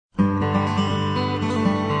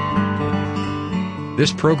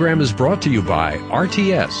This program is brought to you by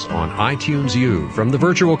RTS on iTunes U from the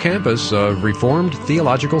virtual campus of Reformed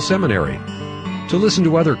Theological Seminary. To listen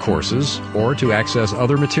to other courses or to access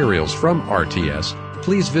other materials from RTS,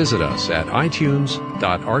 please visit us at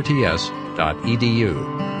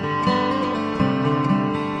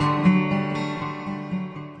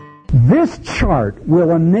itunes.rts.edu. This chart will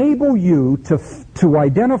enable you to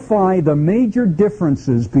identify the major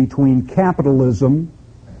differences between capitalism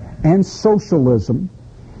and socialism.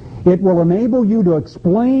 It will enable you to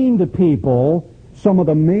explain to people some of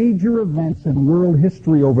the major events in world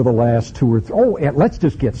history over the last let's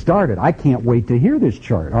just get started. I can't wait to hear this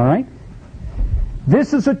chart, all right?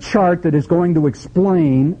 This is a chart that is going to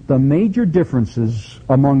explain the major differences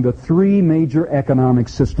among the three major economic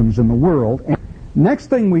systems in the world. And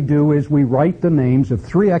next thing we do is we write the names of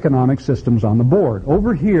three economic systems on the board.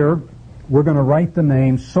 Over here, we're going to write the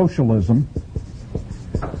name socialism.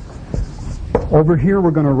 Over here,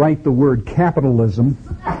 we're going to write the word capitalism.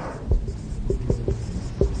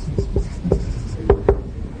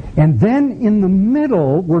 And then in the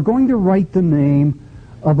middle, we're going to write the name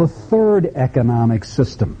of a third economic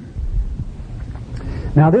system.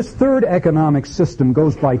 Now, this third economic system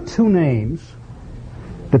goes by two names,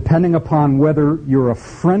 depending upon whether you're a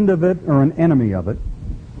friend of it or an enemy of it.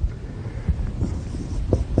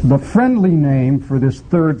 The friendly name for this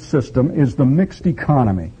third system is the mixed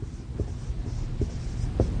economy.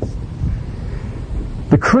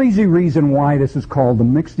 The crazy reason why this is called the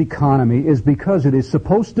mixed economy is because it is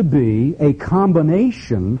supposed to be a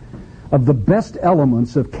combination of the best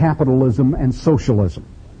elements of capitalism and socialism.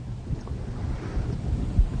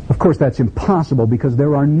 Of course, that's impossible because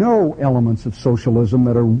there are no elements of socialism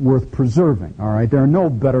that are worth preserving, all right? There are no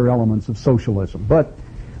better elements of socialism. But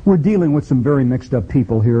we're dealing with some very mixed up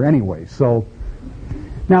people here anyway. So,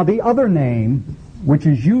 now the other name, which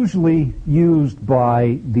is usually used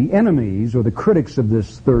by the enemies or the critics of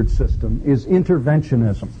this third system, is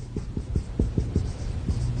interventionism.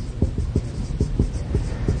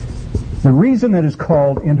 The reason it is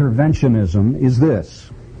called interventionism is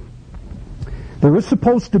this. There is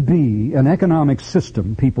supposed to be an economic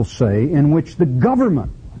system, people say, in which the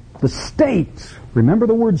government, the state, remember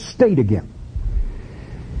the word state again,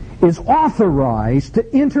 is authorized to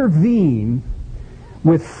intervene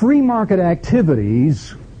with free market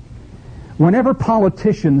activities whenever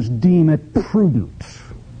politicians deem it prudent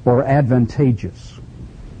or advantageous.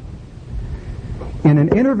 In an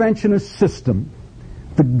interventionist system,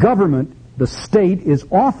 the government, the state, is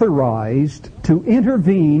authorized to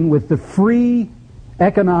intervene with the free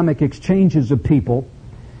economic exchanges of people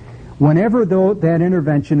whenever that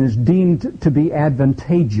intervention is deemed to be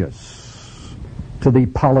advantageous to the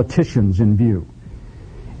politicians in view.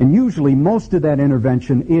 And usually most of that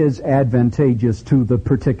intervention is advantageous to the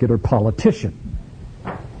particular politician.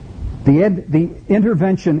 The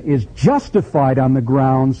intervention is justified on the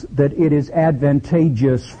grounds that it is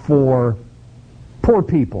advantageous for poor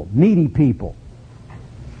people, needy people,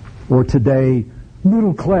 or today,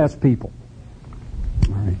 middle-class people.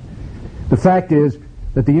 All right. The fact is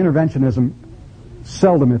that the interventionism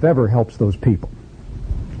seldom, if ever, helps those people.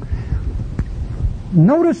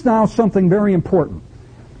 Notice now something very important.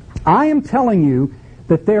 I am telling you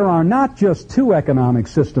that there are not just two economic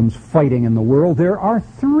systems fighting in the world, there are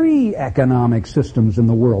three economic systems in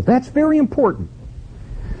the world. That's very important.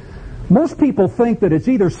 Most people think that it's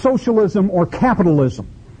either socialism or capitalism.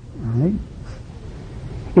 All right?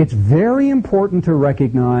 It's very important to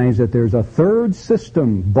recognize that there's a third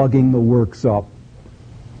system bugging the works up.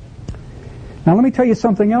 Now let me tell you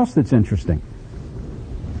something else that's interesting.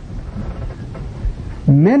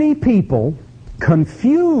 Many people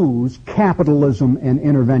confuse capitalism and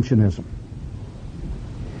interventionism.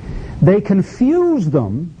 They confuse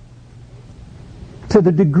them to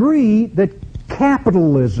the degree that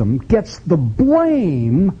capitalism gets the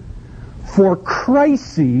blame for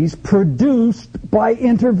crises produced by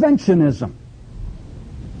interventionism.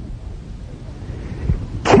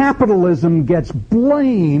 Capitalism gets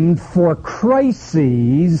blamed for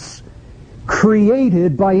crises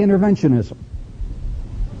created by interventionism.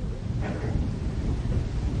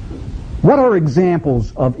 What are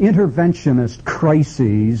examples of interventionist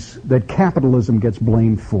crises that capitalism gets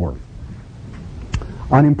blamed for?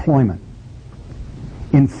 Unemployment,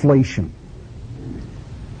 inflation,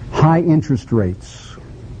 high interest rates,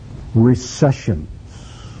 recessions,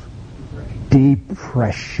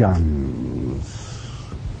 depressions.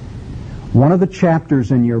 One of the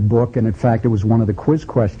chapters in your book, and in fact it was one of the quiz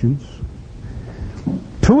questions,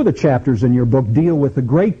 two of the chapters in your book deal with the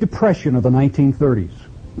Great Depression of the 1930s.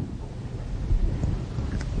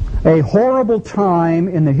 A horrible time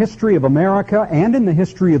in the history of America and in the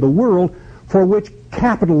history of the world for which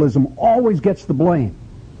capitalism always gets the blame.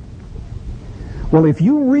 Well, if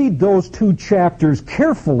you read those two chapters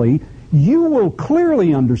carefully, you will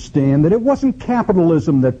clearly understand that it wasn't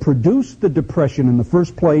capitalism that produced the Depression in the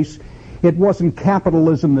first place. It wasn't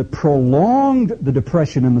capitalism that prolonged the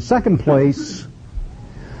Depression in the second place.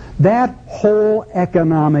 That whole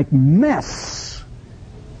economic mess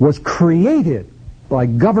was created by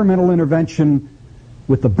governmental intervention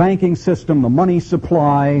with the banking system, the money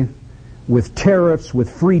supply, with tariffs, with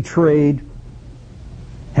free trade.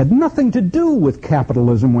 Had nothing to do with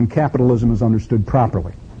capitalism when capitalism is understood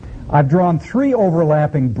properly. I've drawn three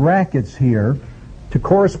overlapping brackets here to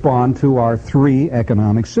correspond to our three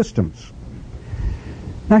economic systems.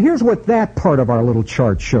 Now here's what that part of our little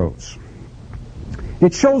chart shows.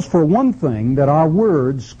 It shows, for one thing, that our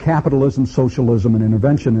words, capitalism, socialism, and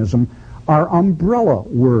interventionism, are umbrella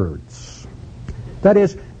words. That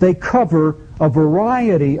is, they cover a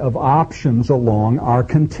variety of options along our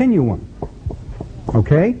continuum.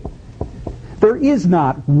 Okay? There is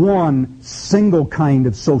not one single kind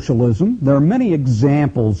of socialism. There are many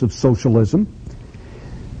examples of socialism.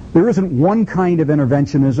 There isn't one kind of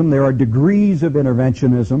interventionism. There are degrees of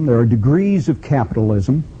interventionism. There are degrees of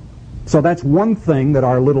capitalism. So that's one thing that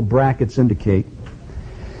our little brackets indicate.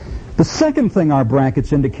 The second thing our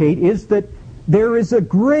brackets indicate is that there is a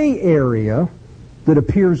gray area that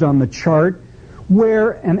appears on the chart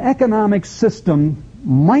where an economic system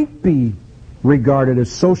might be regarded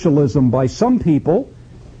as socialism by some people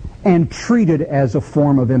and treated as a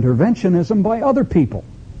form of interventionism by other people.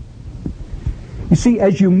 You see,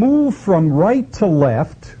 as you move from right to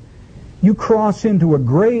left, you cross into a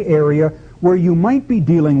gray area where you might be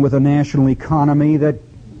dealing with a national economy that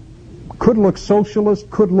could look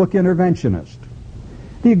socialist, could look interventionist.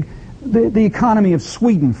 The economy of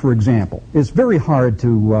Sweden, for example, is very hard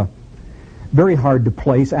to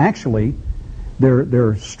place. Actually, there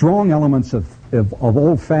are strong elements of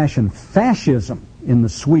old-fashioned fascism in the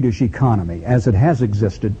Swedish economy as it has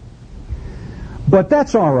existed. But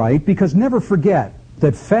that's all right, because never forget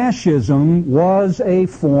that fascism was a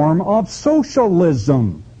form of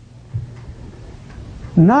socialism.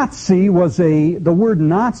 The word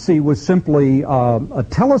Nazi was simply a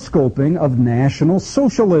telescoping of National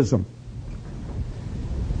Socialism.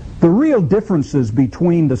 The real differences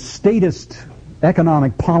between the statist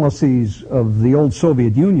economic policies of the old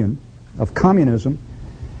Soviet Union, of communism,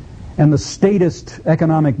 and the statist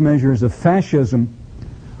economic measures of fascism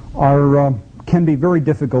can be very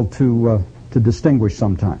difficult to distinguish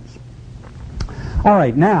sometimes. All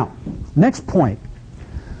right, now, next point.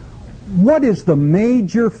 What is the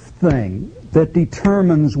major thing that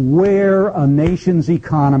determines where a nation's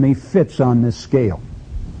economy fits on this scale?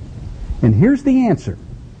 And here's the answer.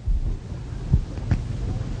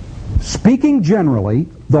 Speaking generally,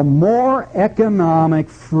 the more economic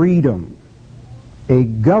freedom a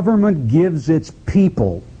government gives its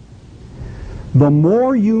people, the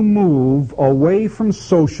more you move away from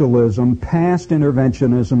socialism past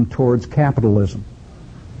interventionism towards capitalism.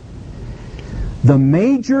 The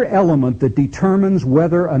major element that determines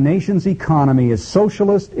whether a nation's economy is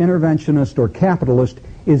socialist, interventionist, or capitalist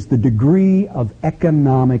is the degree of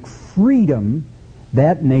economic freedom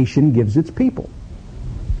that nation gives its people.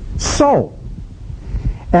 So,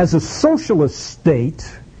 as a socialist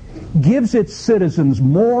state gives its citizens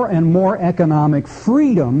more and more economic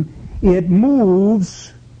freedom, it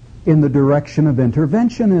moves in the direction of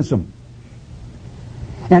interventionism.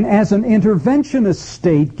 And as an interventionist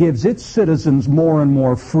state gives its citizens more and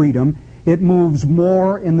more freedom, it moves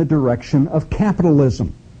more in the direction of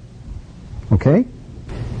capitalism. Okay?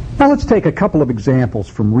 Now let's take a couple of examples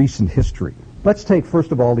from recent history. Let's take,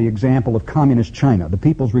 first of all, the example of Communist China, the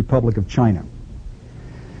People's Republic of China.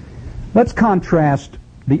 Let's contrast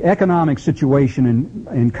the economic situation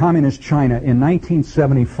in Communist China in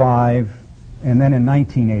 1975 and then in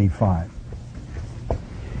 1985.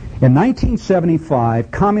 In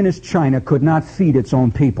 1975, Communist China could not feed its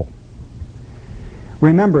own people.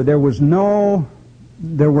 Remember, there was no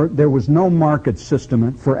market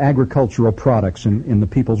system for agricultural products in the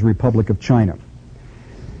People's Republic of China.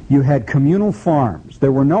 You had communal farms.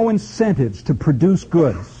 There were no incentives to produce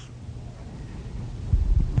goods.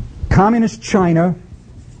 Communist China,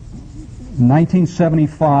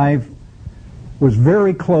 1975, was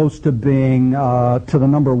very close to being to the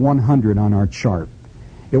number 100 on our chart.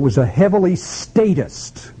 It was a heavily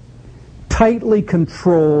statist, tightly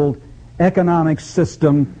controlled economic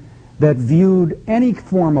system that viewed any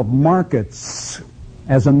form of markets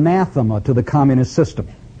as anathema to the communist system.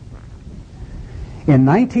 In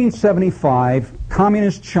 1975,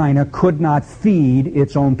 Communist China could not feed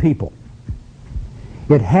its own people.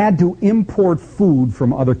 It had to import food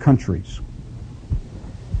from other countries.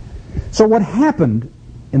 So what happened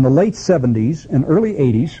in the late 70s and early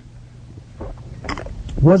 80s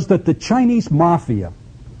was that the Chinese mafia,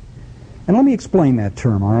 and let me explain that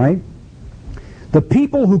term, all right? The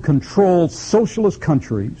people who control socialist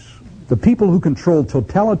countries, the people who control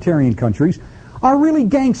totalitarian countries, are really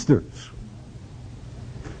gangsters.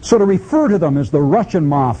 So to refer to them as the Russian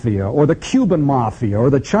mafia or the Cuban mafia or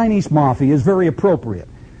the Chinese mafia is very appropriate,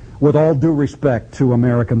 with all due respect to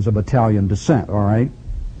Americans of Italian descent, all right?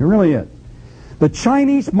 It really is. The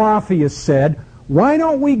Chinese mafia said, why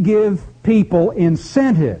don't we give people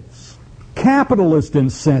incentives, capitalist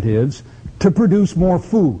incentives, to produce more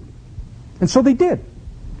food? And so they did.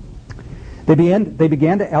 They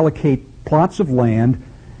began to allocate plots of land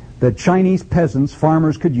that Chinese peasants,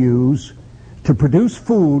 farmers could use to produce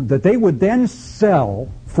food that they would then sell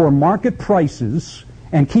for market prices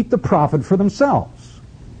and keep the profit for themselves.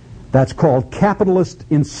 That's called capitalist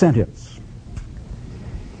incentives.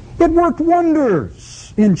 It worked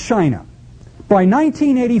wonders in China. By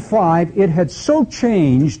 1985, it had so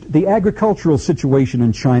changed the agricultural situation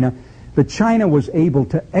in China that China was able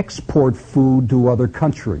to export food to other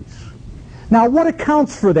countries. Now, what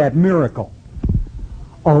accounts for that miracle?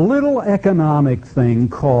 A little economic thing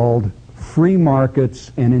called free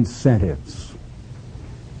markets and incentives.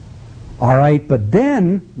 All right, but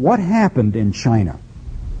then what happened in China?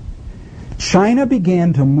 China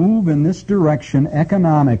began to move in this direction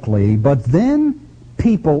economically, but then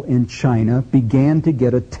people in China began to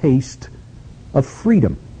get a taste of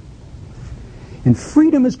freedom. And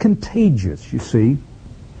freedom is contagious, you see.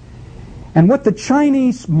 And what the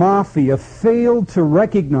Chinese mafia failed to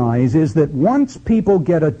recognize is that once people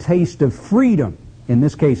get a taste of freedom, in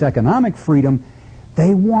this case economic freedom,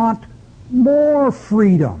 they want more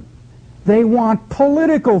freedom. They want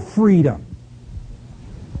political freedom.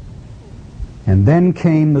 And then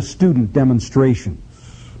came the student demonstrations.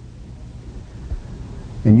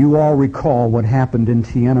 And you all recall what happened in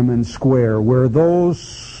Tiananmen Square, where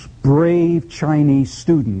those brave Chinese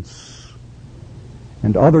students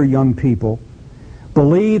and other young people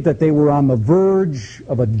believed that they were on the verge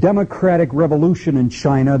of a democratic revolution in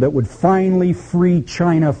China that would finally free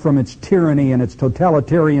China from its tyranny and its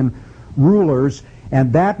totalitarian rulers,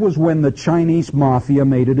 and that was when the Chinese mafia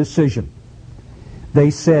made a decision.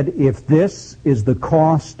 They said, if this is the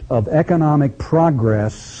cost of economic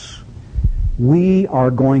progress, we are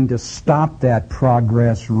going to stop that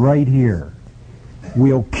progress right here.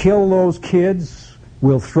 We'll kill those kids,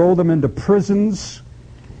 we'll throw them into prisons,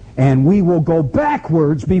 and we will go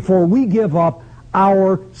backwards before we give up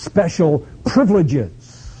our special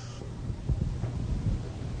privileges.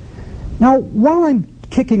 Now, while I'm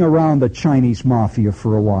kicking around the Chinese mafia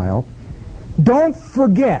for a while, don't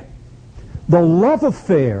forget the love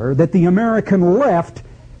affair that the American left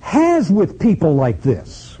has with people like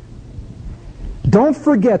this. Don't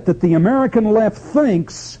forget that the American left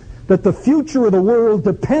thinks that the future of the world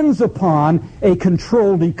depends upon a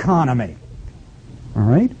controlled economy. All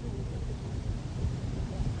right?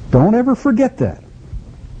 Don't ever forget that.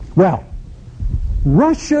 Well,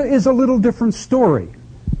 Russia is a little different story.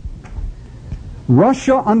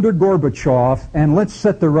 Russia under Gorbachev, and let's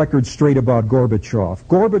set the record straight about Gorbachev.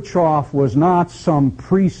 Gorbachev was not some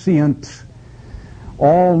prescient,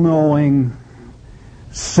 all-knowing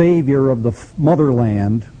savior of the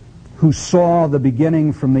motherland who saw the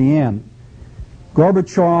beginning from the end.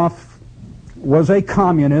 Gorbachev was a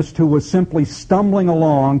communist who was simply stumbling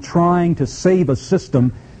along trying to save a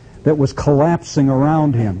system that was collapsing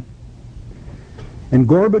around him. And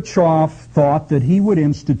Gorbachev thought that he would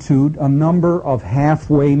institute a number of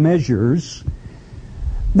halfway measures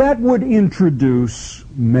that would introduce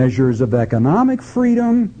measures of economic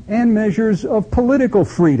freedom and measures of political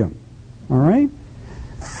freedom. All right?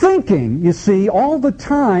 Thinking, you see, all the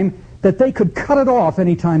time that they could cut it off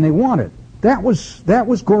anytime they wanted. That was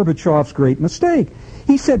Gorbachev's great mistake.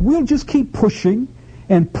 He said, we'll just keep pushing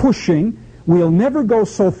and pushing. We'll never go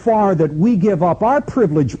so far that we give up our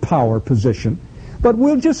privileged power position. But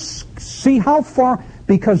we'll just see how far,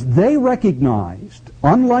 because they recognized,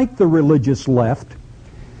 unlike the religious left,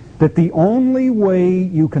 that the only way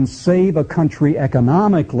you can save a country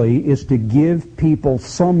economically is to give people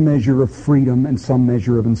some measure of freedom and some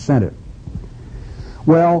measure of incentive.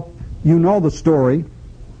 Well, you know the story.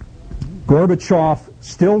 Gorbachev,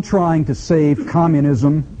 still trying to save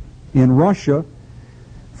communism in Russia,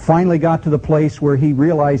 finally got to the place where he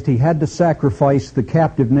realized he had to sacrifice the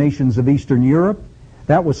captive nations of Eastern Europe.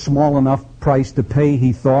 That was small enough price to pay,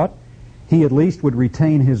 he thought. he at least would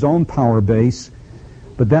retain his own power base.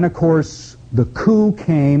 But then, of course, the coup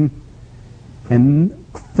came, and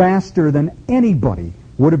faster than anybody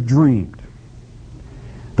would have dreamed,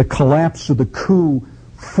 the collapse of the coup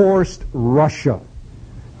forced Russia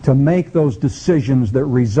to make those decisions that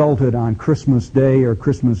resulted on Christmas Day or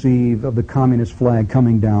Christmas Eve of the communist flag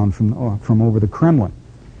coming down from over the Kremlin.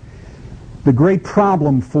 The great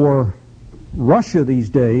problem for Russia these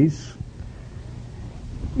days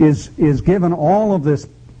is given all of this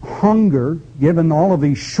hunger, given all of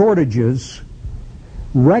these shortages,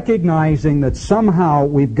 recognizing that somehow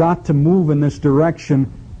we've got to move in this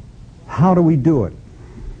direction. How do we do it?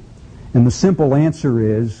 And the simple answer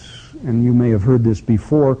is, and you may have heard this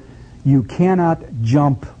before, you cannot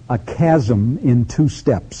jump a chasm in 2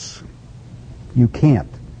 steps. You can't.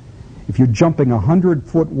 If you're jumping a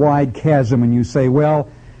 100-foot wide chasm and you say, well,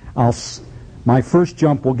 my first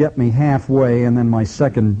jump will get me halfway and then my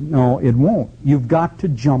second, no, it won't. You've got to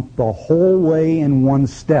jump the whole way in 1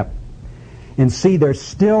 step. And see, they're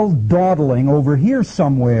still dawdling over here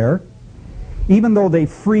somewhere. Even though they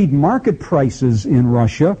freed market prices in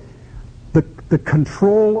Russia, the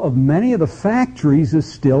control of many of the factories is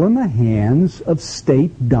still in the hands of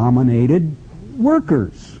state-dominated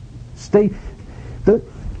workers. The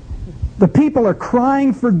people are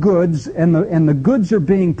crying for goods, and the goods are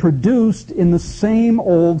being produced in the same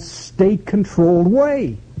old state-controlled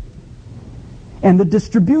way. And the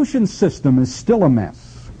distribution system is still a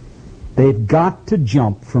mess. They've got to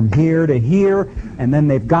jump from here to here, and then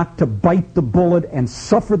they've got to bite the bullet and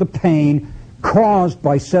suffer the pain caused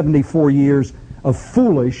by 74 years of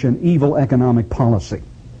foolish and evil economic policy.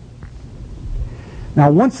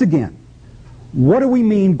 Now, once again, what do we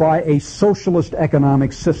mean by a socialist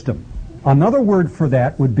economic system? Another word for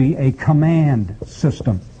that would be a command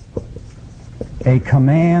system. A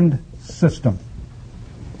command system.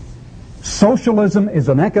 Socialism is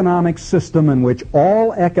an economic system in which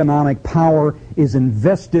all economic power is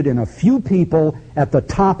invested in a few people at the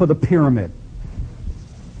top of the pyramid.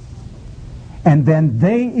 And then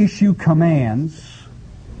they issue commands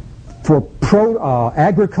for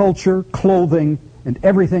agriculture, clothing, and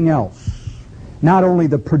everything else. Not only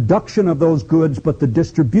the production of those goods, but the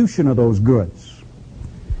distribution of those goods.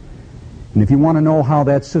 And if you want to know how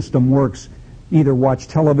that system works, either watch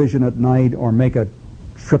television at night or make a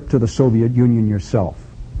trip to the Soviet Union yourself.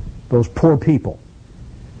 Those poor people.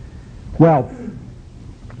 Well,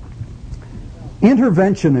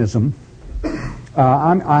 interventionism,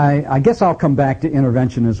 I guess I'll come back to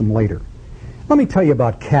interventionism later. Let me tell you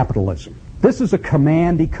about capitalism. This is a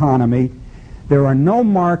command economy. There are no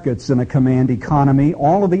markets in a command economy.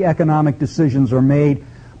 All of the economic decisions are made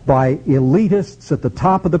by elitists at the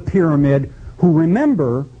top of the pyramid who,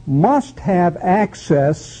 remember, must have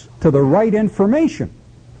access to the right information.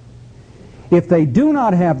 If they do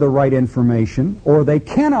not have the right information, or they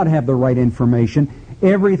cannot have the right information,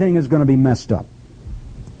 everything is going to be messed up,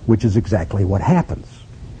 which is exactly what happens.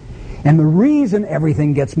 And the reason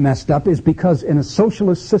everything gets messed up is because in a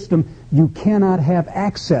socialist system, you cannot have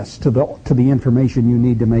access to the information you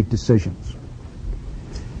need to make decisions.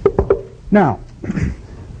 Now,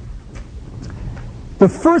 the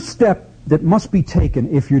first step that must be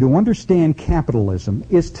taken if you're to understand capitalism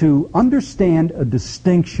is to understand a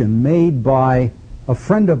distinction made by a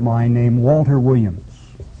friend of mine named Walter Williams.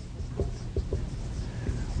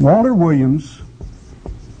 Walter Williams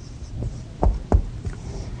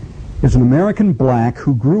is an American black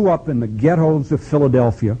who grew up in the ghettos of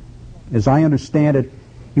Philadelphia. As I understand it,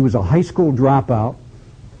 he was a high school dropout.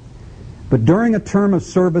 But during a term of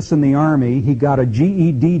service in the Army, he got a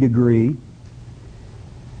GED degree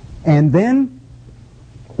and then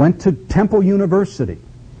went to Temple University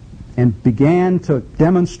and began to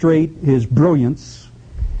demonstrate his brilliance,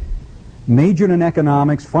 majored in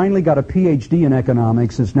economics, finally got a PhD in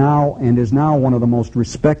economics, is now one of the most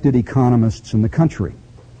respected economists in the country.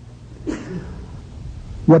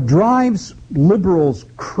 What drives liberals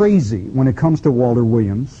crazy when it comes to Walter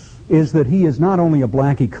Williams is that he is not only a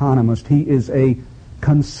black economist, he is a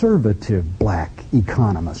conservative black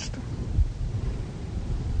economist.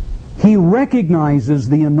 He recognizes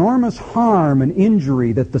the enormous harm and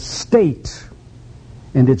injury that the state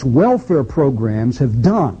and its welfare programs have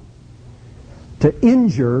done to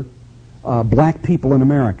injure black people in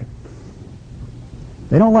America.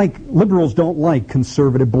 Liberals don't like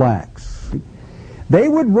conservative blacks. They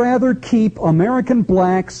would rather keep American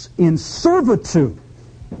blacks in servitude.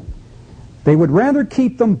 They would rather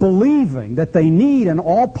keep them believing that they need an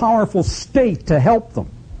all-powerful state to help them,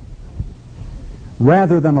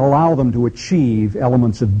 rather than allow them to achieve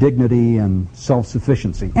elements of dignity and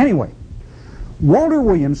self-sufficiency. Anyway, Walter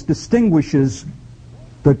Williams distinguishes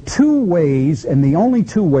the two ways, and the only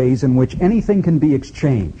two ways, in which anything can be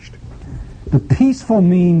exchanged: the peaceful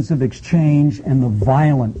means of exchange and the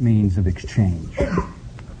violent means of exchange.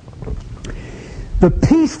 The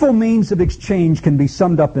peaceful means of exchange can be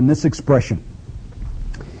summed up in this expression: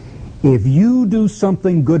 if you do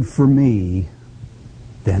something good for me,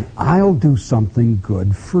 then I'll do something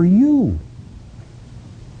good for you.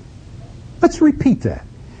 Let's repeat that.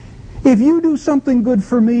 If you do something good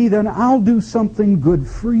for me, then I'll do something good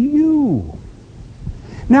for you.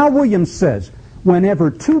 Now, Williams says, whenever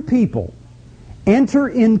two people enter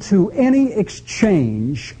into any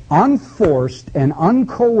exchange, unforced and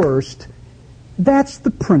uncoerced, that's the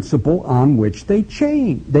principle on which they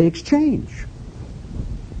exchange.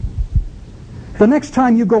 The next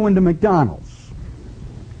time you go into McDonald's,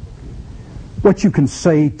 what you can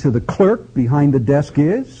say to the clerk behind the desk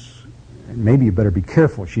is, and maybe you better be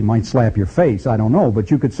careful, she might slap your face, I don't know, but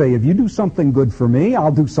you could say, if you do something good for me,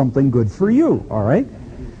 I'll do something good for you, all right?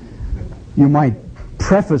 You might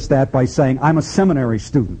preface that by saying, I'm a seminary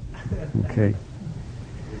student, okay?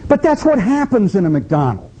 But that's what happens in a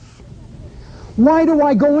McDonald's. Why do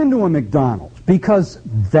I go into a McDonald's? Because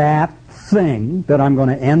that thing that I'm going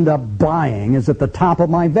to end up buying is at the top of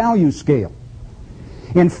my value scale.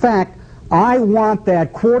 In fact, I want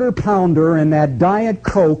that quarter pounder and that Diet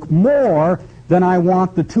Coke more than I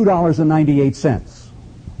want the $2.98.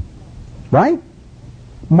 Right?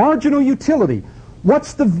 Marginal utility.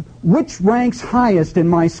 Which ranks highest in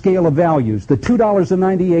my scale of values? The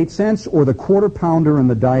 $2.98 or the quarter pounder and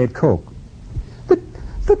the Diet Coke?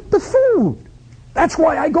 The food. That's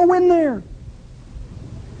why I go in there.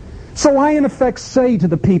 So I, in effect, say to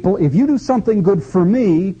the people, if you do something good for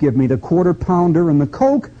me, give me the quarter pounder and the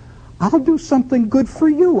Coke, I'll do something good for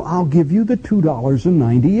you. I'll give you the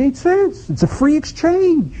 $2.98. It's a free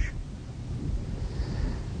exchange.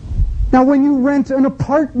 Now, when you rent an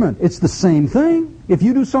apartment, it's the same thing. If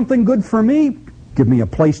you do something good for me, give me a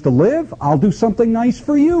place to live, I'll do something nice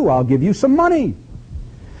for you. I'll give you some money.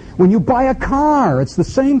 When you buy a car, it's the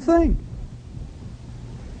same thing.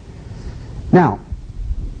 Now,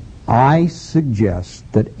 I suggest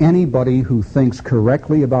that anybody who thinks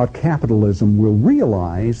correctly about capitalism will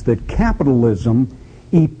realize that capitalism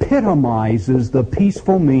epitomizes the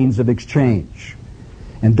peaceful means of exchange.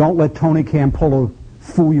 And don't let Tony Campolo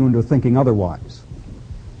fool you into thinking otherwise.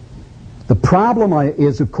 The problem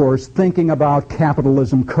is, of course, thinking about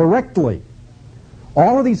capitalism correctly.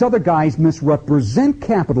 All of these other guys misrepresent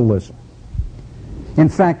capitalism. In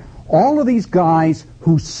fact, all of these guys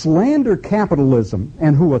who slander capitalism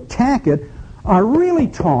and who attack it are really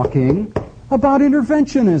talking about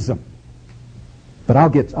interventionism. But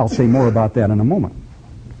I'll say more about that in a moment.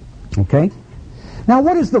 Okay? Now,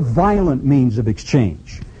 what is the violent means of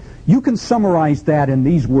exchange? You can summarize that in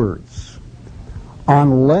these words: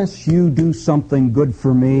 unless you do something good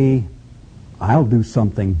for me, I'll do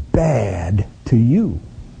something bad to you.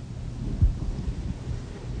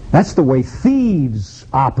 That's the way thieves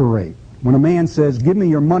operate. When a man says, give me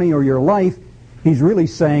your money or your life, he's really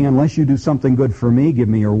saying, unless you do something good for me, give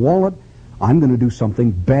me your wallet, I'm going to do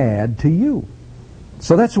something bad to you.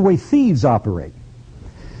 So that's the way thieves operate.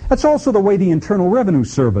 That's also the way the Internal Revenue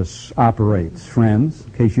Service operates, friends,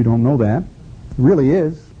 in case you don't know that. It really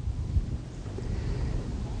is.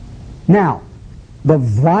 Now, the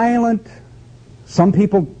violent, some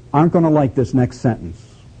people aren't going to like this next sentence,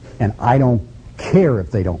 and I don't care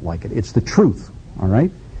if they don't like it. It's the truth, all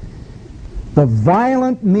right? The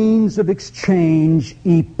violent means of exchange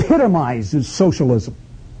epitomizes socialism.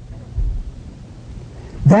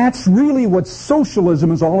 That's really what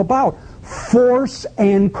socialism is all about: force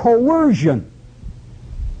and coercion.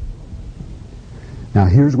 Now,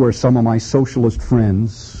 here's where some of my socialist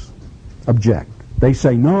friends object. They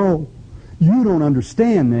say, no, you don't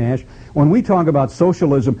understand, Nash. When we talk about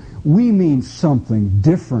socialism, we mean something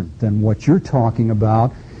different than what you're talking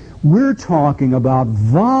about. We're talking about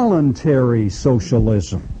voluntary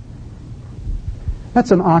socialism.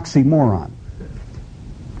 That's an oxymoron.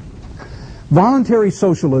 Voluntary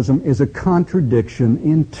socialism is a contradiction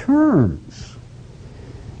in terms.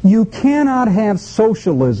 You cannot have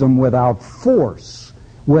socialism without force,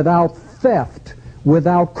 without theft,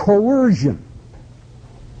 without coercion.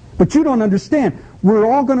 But you don't understand. We're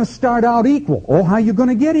all going to start out equal. Oh, how are you going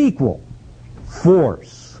to get equal?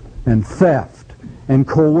 Force and theft and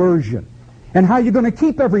coercion. And how are you going to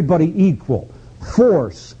keep everybody equal?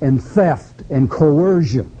 Force and theft and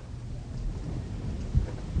coercion.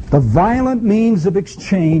 The violent means of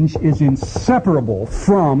exchange is inseparable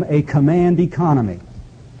from a command economy.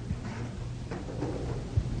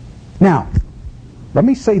 Now, let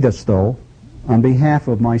me say this, though, on behalf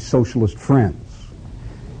of my socialist friends.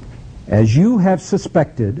 As you have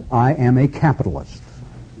suspected, I am a capitalist.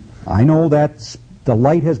 I know that the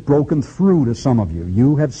light has broken through to some of you.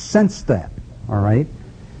 You have sensed that, all right?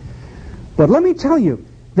 But let me tell you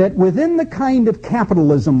that within the kind of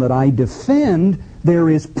capitalism that I defend, there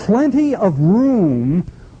is plenty of room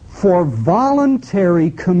for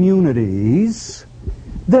voluntary communities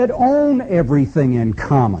that own everything in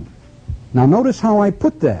common. Now notice how I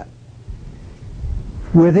put that.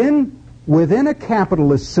 Within a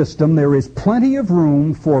capitalist system, there is plenty of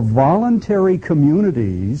room for voluntary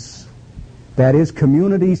communities, that is,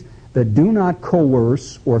 communities that do not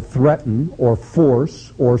coerce or threaten or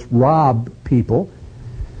force or rob people,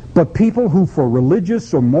 but people who for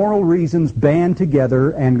religious or moral reasons band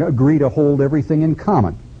together and agree to hold everything in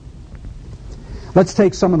common. Let's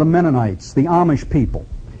take some of the Mennonites, the Amish people.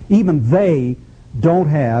 Even they don't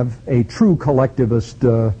have a true collectivist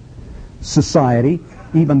society.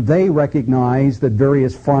 Even they recognize that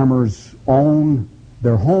various farmers own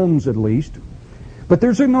their homes at least, but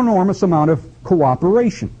there's an enormous amount of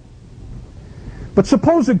cooperation. But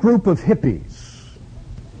suppose a group of hippies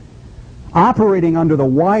operating under the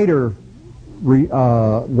wider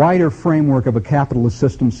framework of a capitalist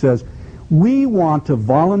system says, we want to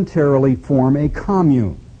voluntarily form a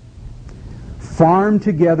commune, farm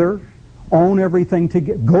together, own everything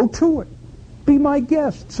together, go to it. Be my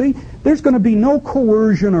guest. See, there's going to be no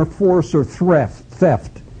coercion or force or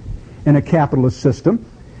theft in a capitalist system.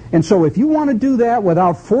 And so if you want to do that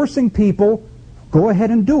without forcing people, go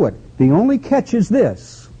ahead and do it. The only catch is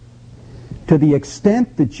this. To the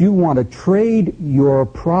extent that you want to trade your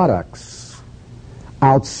products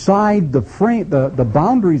outside the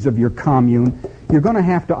boundaries of your commune, you're going to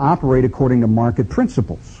have to operate according to market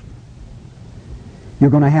principles. You're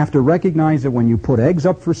going to have to recognize that when you put eggs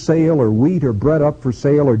up for sale or wheat or bread up for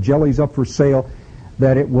sale or jellies up for sale,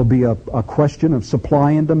 that it will be a question of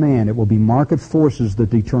supply and demand. It will be market forces that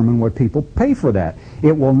determine what people pay for that.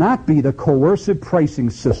 It will not be the coercive pricing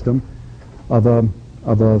system of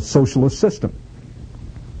a socialist system.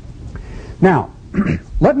 Now,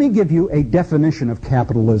 let me give you a definition of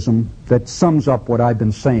capitalism that sums up what I've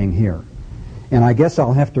been saying here. And I guess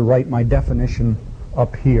I'll have to write my definition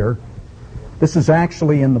up here. This is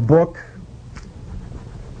actually in the book,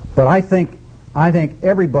 but I think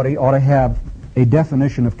everybody ought to have a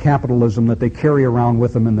definition of capitalism that they carry around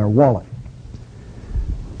with them in their wallet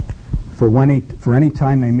for any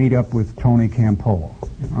time they meet up with Tony Campolo.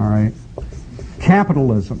 All right.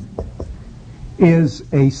 Capitalism is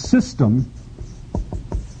a system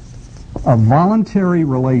of voluntary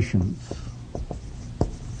relations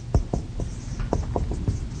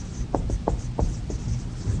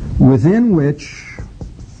within which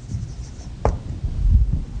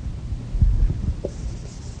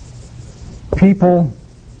people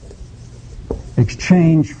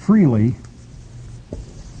exchange freely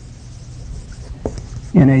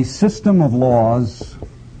in a system of laws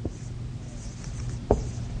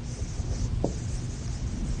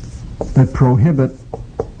that prohibit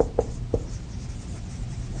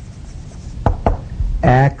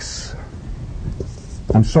acts.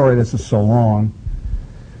 I'm sorry this is so long,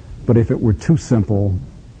 but if it were too simple,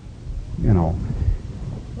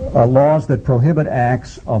 laws that prohibit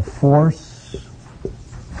acts of force,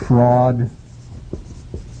 fraud,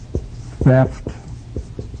 theft,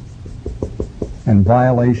 and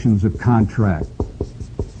violations of contract.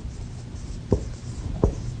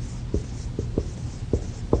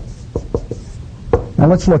 Now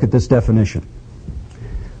let's look at this definition.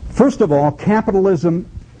 First of all, capitalism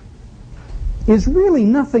is really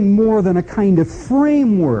nothing more than a kind of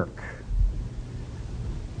framework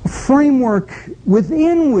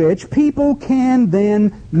within which people can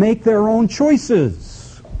then make their own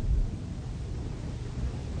choices.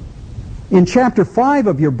 In chapter 5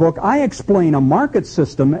 of your book, I explain a market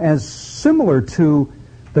system as similar to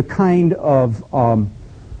the kind of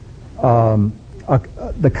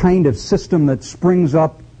system that springs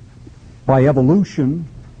up by evolution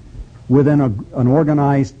within an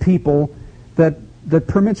organized people that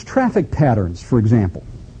permits traffic patterns, for example.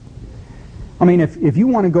 I mean, if you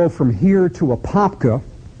want to go from here to Apopka,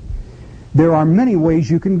 there are many ways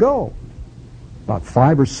you can go. About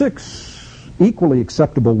 5 or 6 equally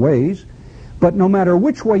acceptable ways. But no matter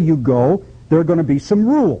which way you go, there are going to be some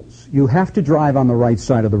rules. You have to drive on the right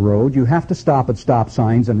side of the road. You have to stop at stop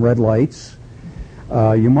signs and red lights.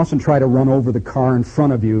 You mustn't try to run over the car in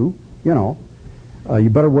front of you. You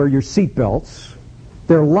better wear your seat belts.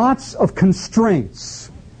 There are lots of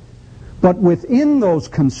constraints. But within those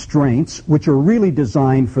constraints, which are really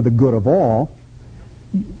designed for the good of all,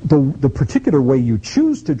 the particular way you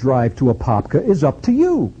choose to drive to Apopka is up to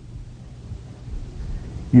you.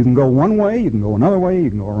 You can go one way, you can go another way, you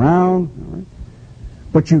can go around, right?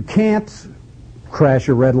 But you can't crash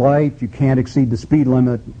a red light, you can't exceed the speed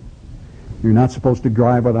limit, you're not supposed to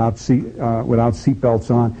drive without seat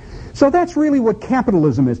belts on. So that's really what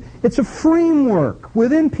capitalism is. It's a framework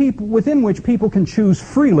within which people can choose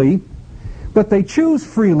freely, but they choose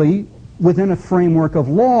freely within a framework of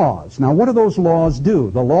laws. Now, what do those laws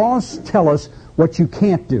do? The laws tell us what you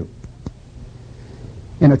can't do.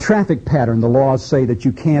 In a traffic pattern, the laws say that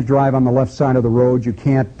you can't drive on the left side of the road, you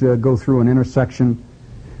can't go through an intersection.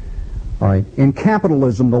 All right. In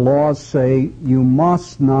capitalism, the laws say you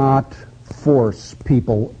must not force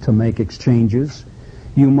people to make exchanges,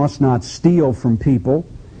 you must not steal from people,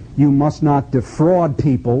 you must not defraud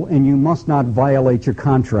people, and you must not violate your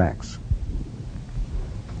contracts.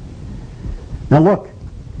 Now look,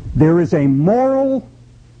 there is a moral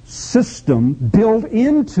system built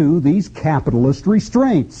into these capitalist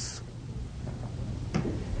restraints.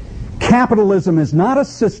 Capitalism is not a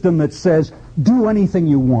system that says, do anything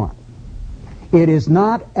you want. It is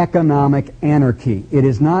not economic anarchy. It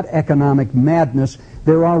is not economic madness.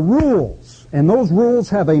 There are rules, and those rules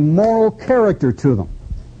have a moral character to them.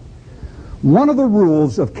 One of the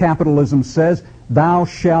rules of capitalism says, thou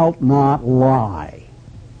shalt not lie.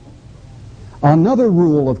 Another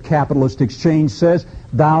rule of capitalist exchange says,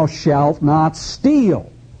 thou shalt not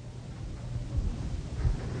steal.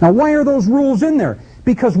 Now, why are those rules in there?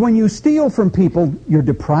 Because when you steal from people, you're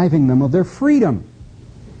depriving them of their freedom.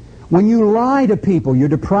 When you lie to people, you're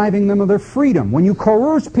depriving them of their freedom. When you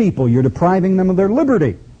coerce people, you're depriving them of their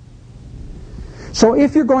liberty. So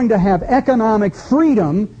if you're going to have economic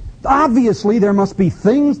freedom, obviously there must be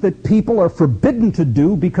things that people are forbidden to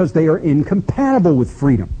do because they are incompatible with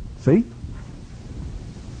freedom. See?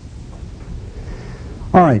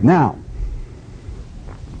 All right, now,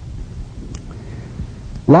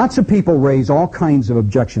 lots of people raise all kinds of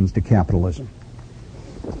objections to capitalism.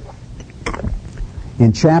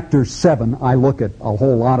 In Chapter 7, I look at a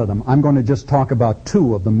whole lot of them. I'm going to just talk about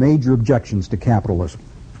two of the major objections to capitalism.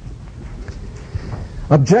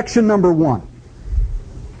 Objection number one.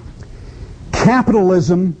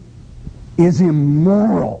 Capitalism is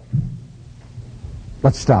immoral.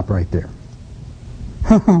 Let's stop right there.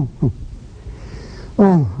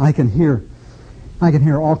 Oh, I can hear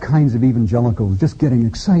all kinds of evangelicals just getting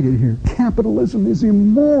excited here. Capitalism is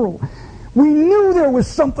immoral. We knew there was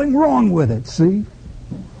something wrong with it, see?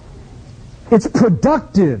 It's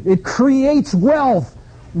productive. It creates wealth.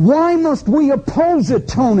 Why must we oppose it,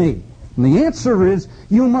 Tony? And the answer is,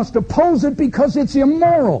 you must oppose it because it's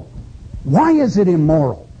immoral. Why is it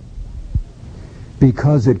immoral?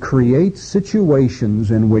 Because it creates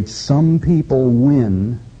situations in which some people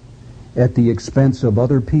win at the expense of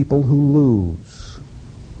other people who lose.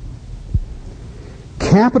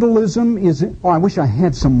 Capitalism is... Oh, I wish I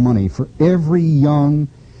had some money for every young,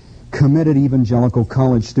 committed evangelical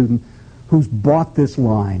college student who's bought this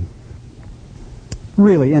line.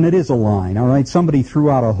 Really, and it is a line, all right? Somebody threw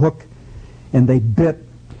out a hook and they bit.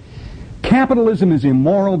 Capitalism is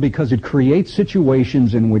immoral because it creates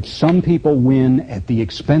situations in which some people win at the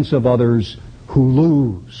expense of others who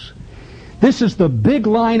lose. This is the big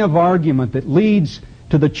line of argument that leads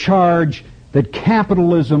to the charge that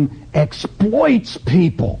capitalism exploits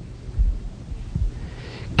people.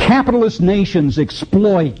 Capitalist nations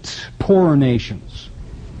exploit poorer nations.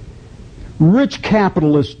 Rich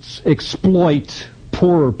capitalists exploit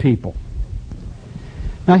poorer people.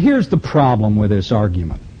 Now here's the problem with this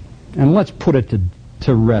argument, and let's put it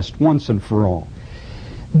to rest once and for all.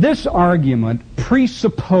 This argument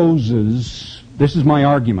presupposes, this is my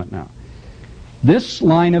argument now, this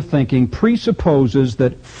line of thinking presupposes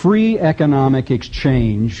that free economic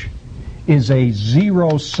exchange is a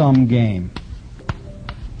zero-sum game.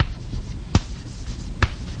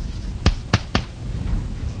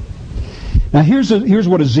 Now here's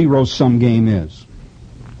what a zero-sum game is.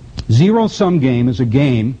 Zero-sum game is a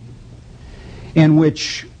game in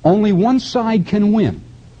which only one side can win.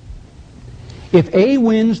 If A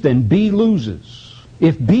wins, then B loses.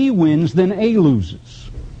 If B wins, then A loses.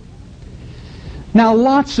 Now,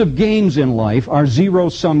 lots of games in life are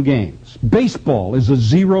zero-sum games. Baseball is a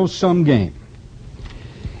zero-sum game.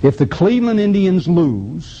 If the Cleveland Indians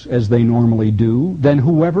lose, as they normally do, then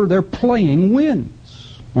whoever they're playing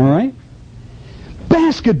wins. All right?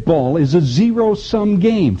 Basketball is a zero-sum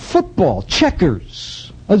game. Football,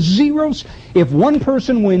 checkers, a zero. If one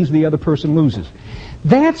person wins, the other person loses.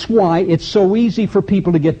 That's why it's so easy for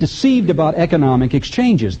people to get deceived about economic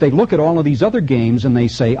exchanges. They look at all of these other games and they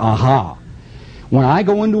say, aha, When I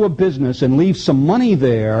go into a business and leave some money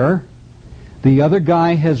there, the other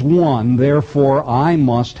guy has won, therefore I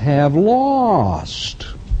must have lost.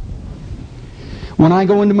 When I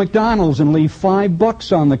go into McDonald's and leave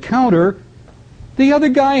 $5 on the counter, the other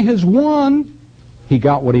guy has won. He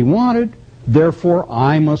got what he wanted, therefore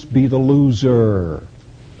I must be the loser.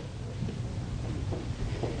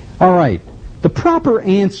 All right, the proper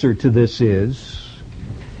answer to this is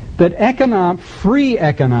that free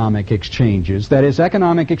economic exchanges, that is,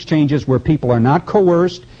 economic exchanges where people are not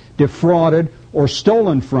coerced, defrauded, or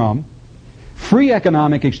stolen from, free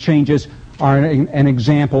economic exchanges are an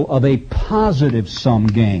example of a positive sum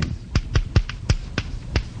game.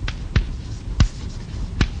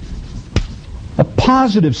 A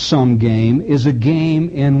positive sum game is a game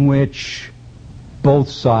in which both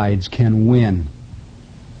sides can win.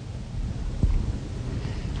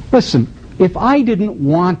 Listen, if I didn't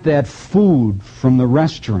want that food from the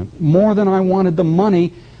restaurant more than I wanted the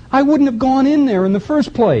money, I wouldn't have gone in there in the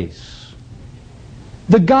first place.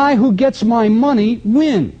 The guy who gets my money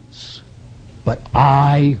wins. But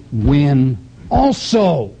I win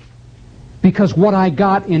also. Because what I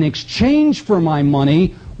got in exchange for my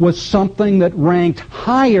money was something that ranked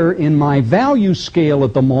higher in my value scale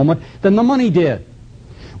at the moment than the money did.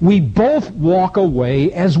 We both walk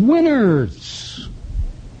away as winners.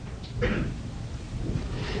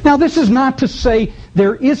 Now, this is not to say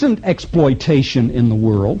there isn't exploitation in the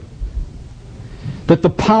world, that the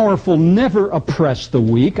powerful never oppress the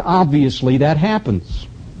weak. Obviously, that happens.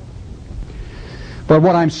 But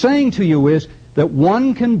what I'm saying to you is that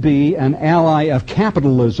one can be an ally of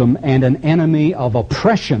capitalism and an enemy of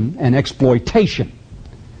oppression and exploitation.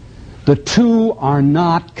 The two are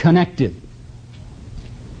not connected.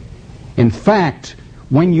 In fact,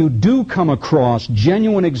 when you do come across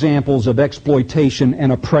genuine examples of exploitation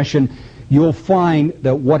and oppression, you'll find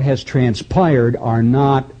that what has transpired are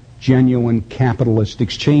not genuine capitalist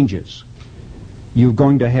exchanges. You're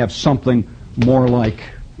going to have something more like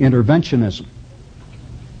interventionism.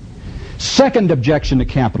 Second objection to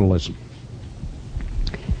capitalism.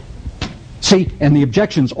 See, and the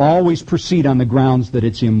objections always proceed on the grounds that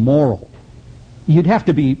it's immoral. You'd have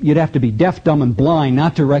to be deaf, dumb, and blind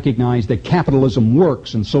not to recognize that capitalism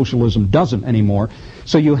works and socialism doesn't anymore.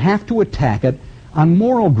 So you have to attack it on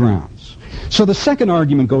moral grounds. So the second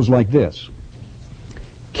argument goes like this.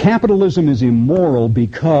 Capitalism is immoral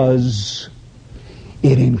because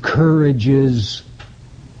it encourages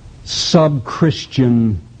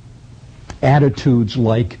sub-Christian attitudes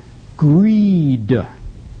like greed.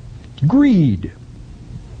 Greed.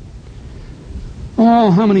 Oh,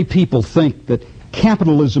 how many people think that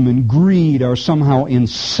capitalism and greed are somehow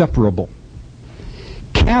inseparable?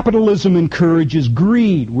 Capitalism encourages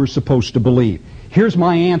greed, we're supposed to believe. Here's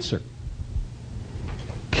my answer.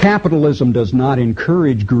 Capitalism does not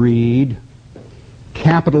encourage greed.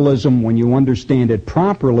 Capitalism, when you understand it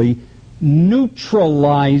properly,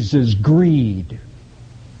 neutralizes greed.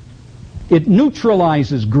 It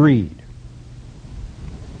neutralizes greed.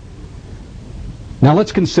 Now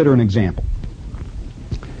let's consider an example.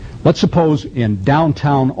 Let's suppose in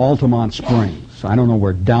downtown Altamont Springs, I don't know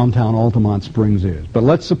where downtown Altamont Springs is, but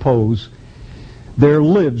let's suppose there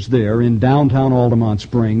lives there in downtown Altamont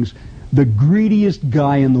Springs the greediest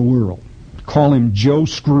guy in the world. Call him Joe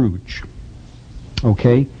Scrooge.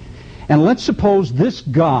 Okay? And let's suppose this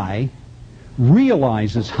guy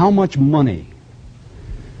realizes how much money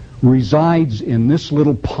resides in this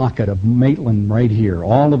little pocket of Maitland right here,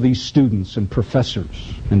 all of these students and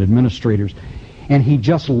professors and administrators, and he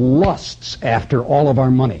just lusts after all of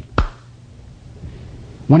our money.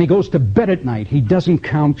 When he goes to bed at night, he doesn't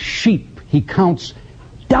count sheep. He counts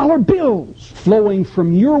dollar bills flowing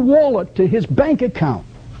from your wallet to his bank account.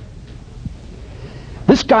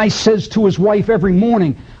 This guy says to his wife every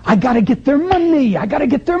morning, I got to get their money, I got to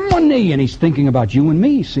get their money. And he's thinking about you and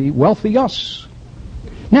me, see, wealthy us.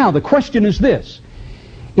 Now, the question is this.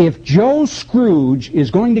 If Joe Scrooge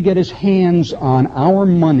is going to get his hands on our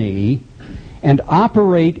money and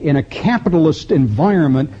operate in a capitalist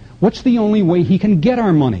environment, what's the only way he can get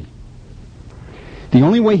our money? The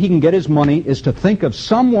only way he can get his money is to think of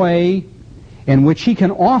some way in which he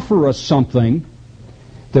can offer us something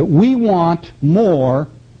that we want more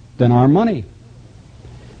than our money.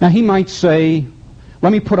 Now he might say,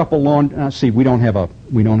 let me put up a lawn. See, we don't have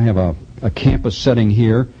a campus setting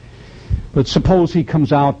here, but suppose he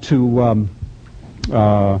comes out to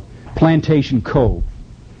Plantation Cove,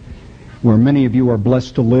 where many of you are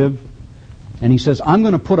blessed to live, and he says, I'm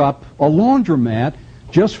going to put up a laundromat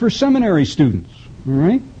just for seminary students. All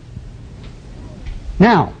right?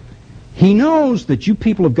 Now, He knows that you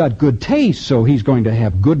people have got good taste, so he's going to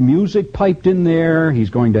have good music piped in there. He's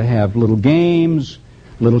going to have little games,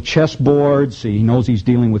 little chessboards. So he knows he's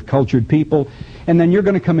dealing with cultured people. And then you're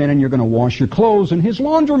going to come in and you're going to wash your clothes in his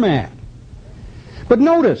laundromat. But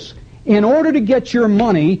notice, in order to get your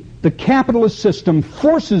money, the capitalist system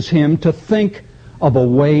forces him to think of a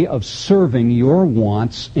way of serving your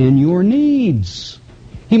wants and your needs.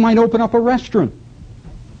 He might open up a restaurant.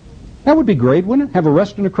 That would be great, wouldn't it? Have a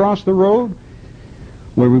restaurant across the road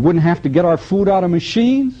where we wouldn't have to get our food out of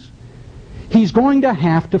machines. He's going to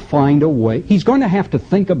have to find a way. He's going to have to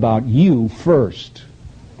think about you first.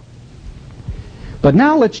 But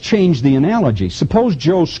now let's change the analogy. Suppose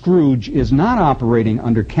Joe Scrooge is not operating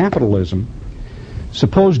under capitalism.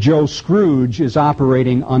 Suppose Joe Scrooge is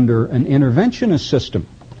operating under an interventionist system.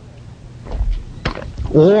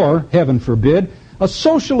 Or, heaven forbid, a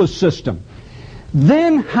socialist system.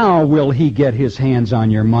 Then how will he get his hands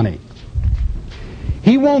on your money?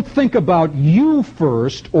 He won't think about you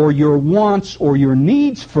first, or your wants or your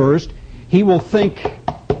needs first. He will think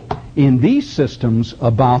in these systems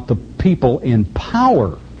about the people in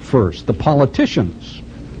power first, the politicians.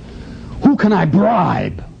 Who can I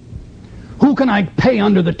bribe? Who can I pay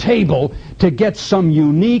under the table to get some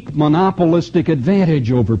unique monopolistic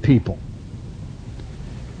advantage over people?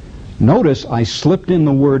 Notice I slipped in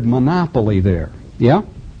the word monopoly there. Yeah?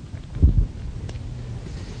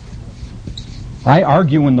 I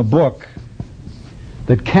argue in the book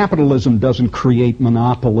that capitalism doesn't create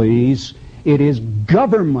monopolies. It is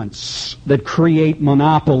governments that create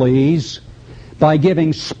monopolies by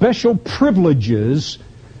giving special privileges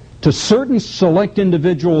to certain select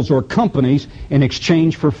individuals or companies in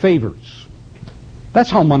exchange for favors.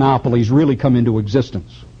 That's how monopolies really come into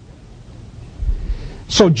existence.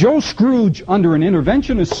 So Joe Scrooge, under an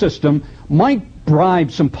interventionist system, might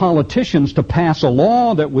bribe some politicians to pass a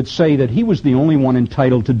law that would say that he was the only one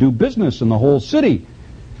entitled to do business in the whole city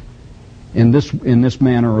in this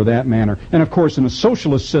manner or that manner. And of course, in a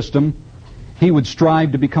socialist system, he would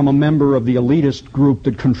strive to become a member of the elitist group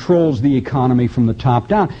that controls the economy from the top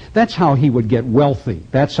down. That's how he would get wealthy.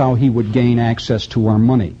 That's how he would gain access to our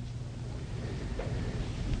money.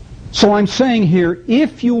 So I'm saying here,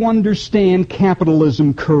 if you understand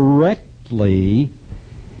capitalism correctly,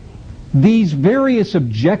 these various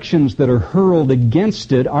objections that are hurled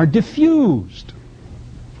against it are diffused.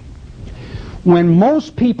 When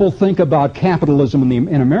most people think about capitalism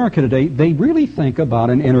in America today, they really think about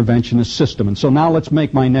an interventionist system. And so now let's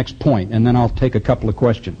make my next point, and then I'll take a couple of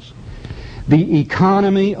questions. The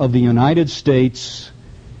economy of the United States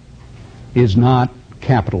is not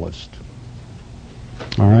capitalist.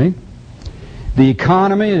 All right? The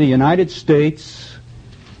economy of the United States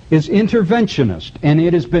is interventionist, and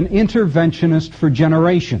it has been interventionist for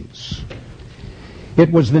generations.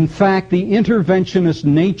 It was, in fact, the interventionist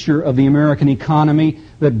nature of the American economy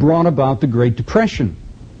that brought about the Great Depression.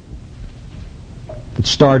 It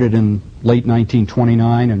started in late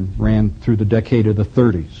 1929 and ran through the decade of the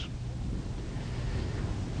 30s.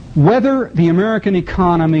 Whether the American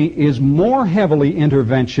economy is more heavily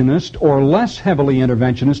interventionist or less heavily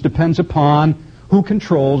interventionist depends upon who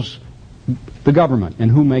controls the government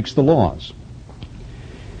and who makes the laws.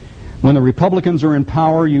 When the Republicans are in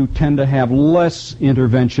power, you tend to have less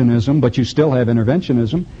interventionism, but you still have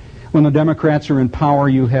interventionism. When the Democrats are in power,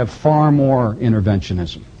 you have far more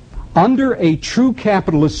interventionism. Under a true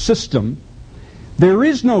capitalist system, there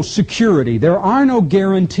is no security. There are no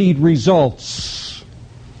guaranteed results.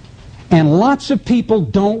 And lots of people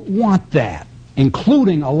don't want that,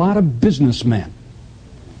 including a lot of businessmen.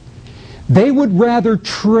 They would rather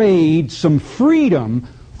trade some freedom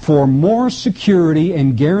for more security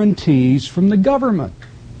and guarantees from the government.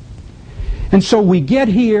 And so we get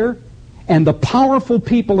here, and the powerful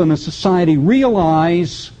people in a society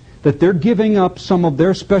realize that they're giving up some of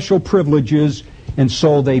their special privileges, and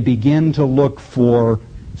so they begin to look for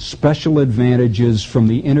special advantages from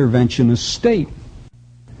the interventionist state.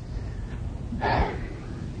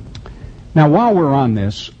 Now, while we're on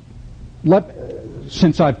this,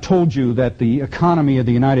 since I've told you that the economy of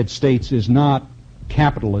the United States is not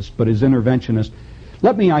capitalist but is interventionist,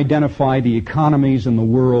 let me identify the economies in the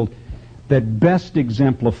world that best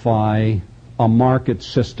exemplify a market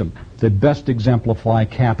system, that best exemplify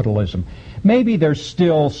capitalism. Maybe they're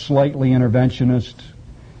still slightly interventionist.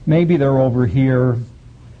 Maybe they're over here.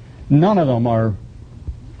 None of them are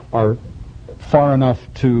far enough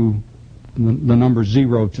to the number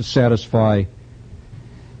 0 to satisfy,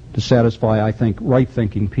 I think,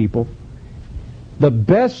 right-thinking people. The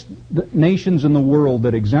best nations in the world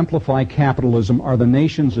that exemplify capitalism are the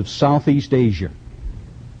nations of Southeast Asia.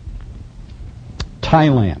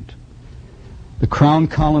 Thailand, the Crown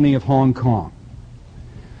Colony of Hong Kong,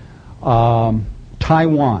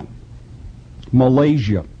 Taiwan,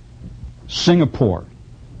 Malaysia, Singapore.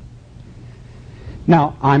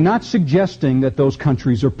 Now, I'm not suggesting that those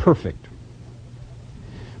countries are perfect.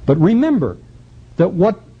 But remember that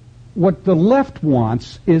what the left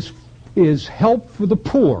wants is help for the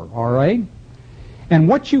poor, all right? And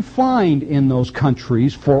what you find in those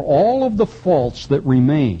countries, for all of the faults that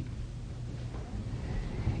remain,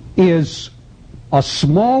 is a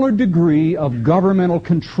smaller degree of governmental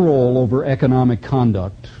control over economic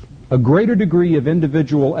conduct, a greater degree of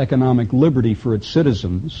individual economic liberty for its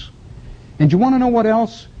citizens, and you want to know what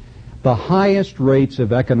else? The highest rates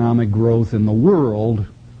of economic growth in the world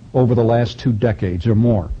over the last 2 decades or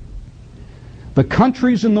more. The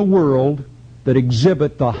countries in the world that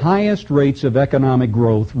exhibit the highest rates of economic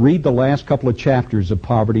growth, read the last couple of chapters of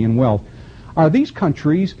Poverty and Wealth, are these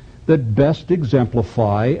countries that best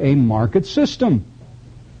exemplify a market system.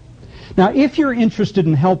 Now, if you're interested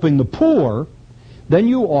in helping the poor, then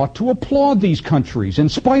you ought to applaud these countries, in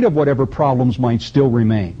spite of whatever problems might still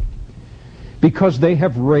remain, because they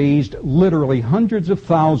have raised literally hundreds of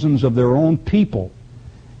thousands of their own people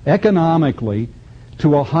economically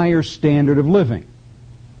to a higher standard of living.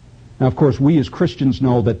 Now, of course, we as Christians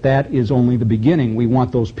know that that is only the beginning. We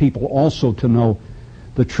want those people also to know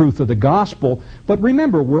the truth of the gospel. But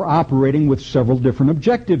remember, we're operating with several different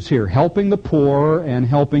objectives here, helping the poor and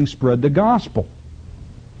helping spread the gospel.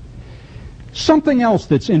 Something else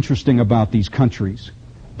that's interesting about these countries,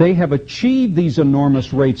 they have achieved these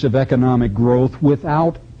enormous rates of economic growth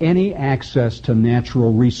without any access to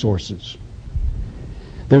natural resources.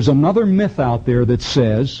 There's another myth out there that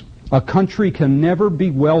says a country can never be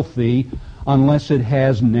wealthy unless it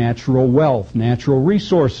has natural wealth, natural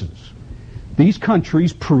resources. These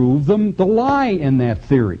countries prove the lie in that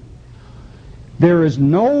theory. There is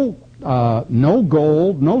no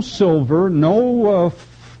gold, no silver, no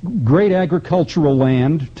great agricultural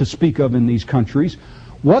land to speak of in these countries.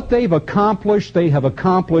 What they've accomplished, they have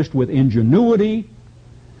accomplished with ingenuity,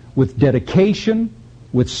 with dedication,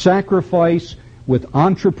 with sacrifice, with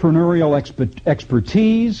entrepreneurial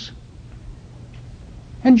expertise,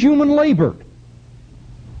 and human labor.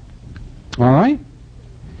 All right?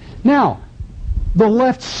 Now, the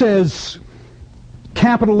left says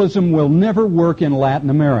capitalism will never work in Latin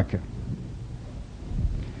America.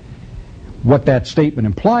 What that statement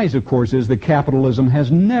implies, of course, is that capitalism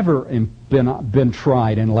has never been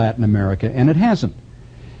tried in Latin America, and it hasn't.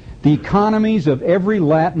 The economies of every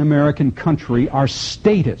Latin American country are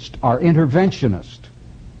statist, are interventionist,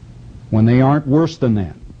 when they aren't worse than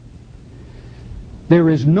that. There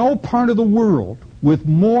is no part of the world with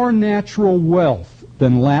more natural wealth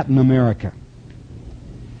than Latin America.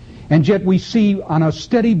 And yet we see on a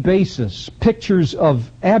steady basis pictures of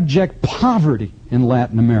abject poverty in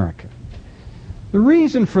Latin America. The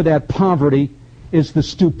reason for that poverty is the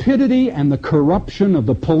stupidity and the corruption of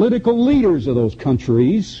the political leaders of those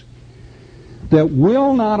countries that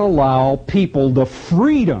will not allow people the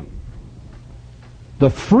freedom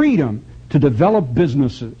to develop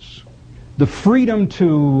businesses, the freedom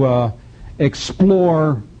to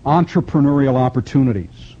explore entrepreneurial opportunities.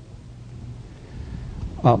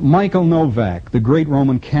 Michael Novak, the great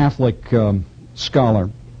Roman Catholic scholar,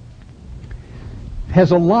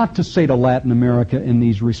 has a lot to say to Latin America in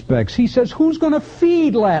these respects. He says, who's going to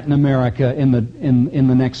feed Latin America in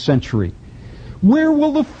the next century? Where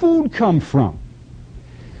will the food come from?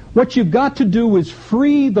 What you've got to do is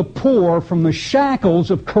free the poor from the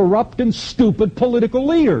shackles of corrupt and stupid political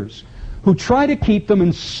leaders who try to keep them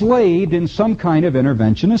enslaved in some kind of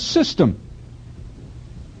interventionist system.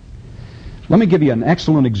 Let me give you an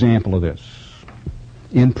excellent example of this.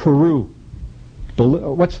 In Peru,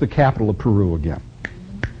 what's the capital of Peru again?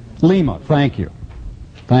 Lima, thank you.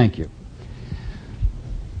 Thank you.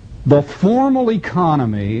 The formal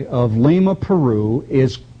economy of Lima, Peru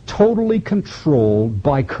is totally controlled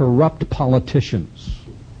by corrupt politicians.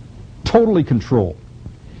 Totally controlled.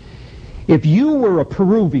 If you were a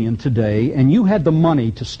Peruvian today and you had the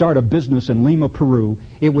money to start a business in Lima, Peru,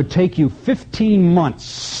 it would take you 15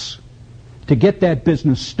 months to get that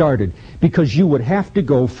business started, because you would have to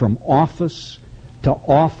go from office to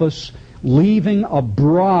office, leaving a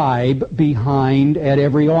bribe behind at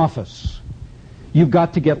every office. You've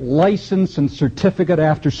got to get license and certificate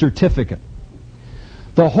after certificate.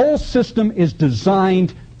 The whole system is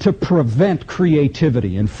designed to prevent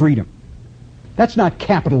creativity and freedom. That's not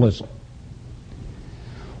capitalism.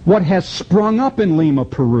 What has sprung up in Lima,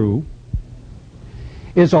 Peru,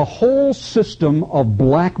 is a whole system of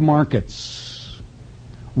black markets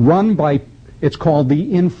run by, it's called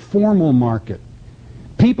the informal market.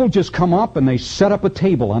 People just come up and they set up a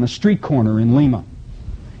table on a street corner in Lima.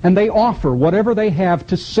 And they offer whatever they have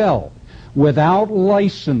to sell without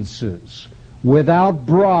licenses, without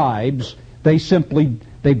bribes. They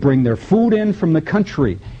bring their food in from the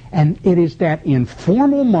country. And it is that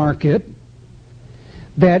informal market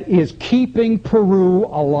that is keeping Peru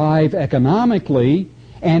alive economically,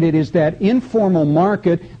 and it is that informal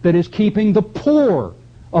market that is keeping the poor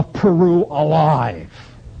of Peru alive.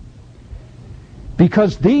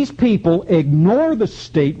 Because these people ignore the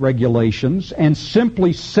state regulations and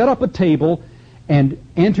simply set up a table and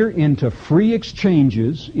enter into free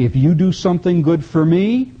exchanges. If you do something good for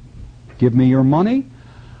me, give me your money,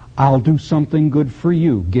 I'll do something good for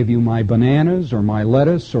you. Give you my bananas or my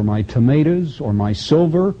lettuce or my tomatoes or my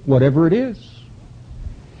silver, whatever it is.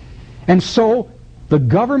 And so the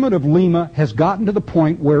government of Lima has gotten to the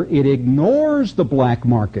point where it ignores the black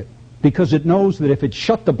market because it knows that if it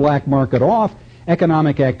shut the black market off,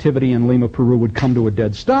 economic activity in Lima, Peru would come to a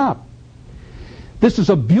dead stop. This is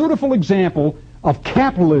a beautiful example of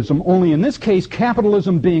capitalism, only in this case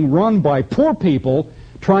capitalism being run by poor people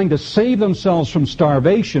trying to save themselves from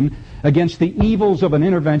starvation against the evils of an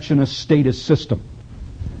interventionist statist system.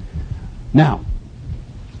 Now,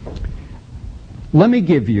 let me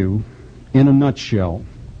give you, in a nutshell,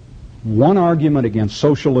 one argument against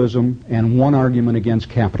socialism and one argument against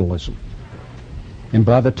capitalism. And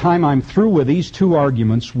by the time I'm through with these two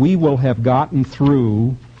arguments, we will have gotten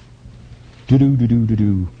through we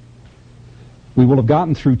will have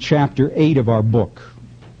gotten through chapter 8 of our book.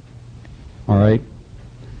 All right?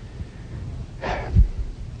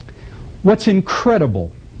 What's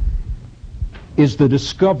incredible is the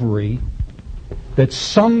discovery that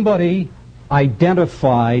somebody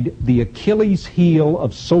identified the Achilles heel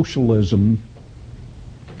of socialism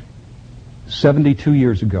 72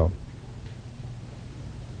 years ago.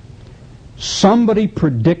 Somebody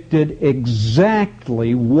predicted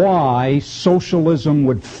exactly why socialism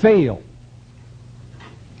would fail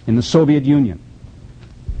in the Soviet Union.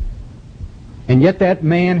 And yet that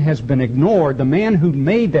man has been ignored. The man who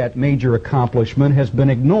made that major accomplishment has been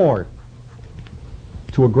ignored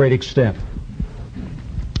to a great extent.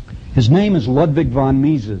 His name is Ludwig von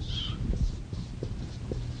Mises.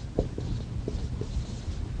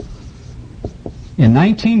 In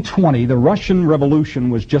 1920, the Russian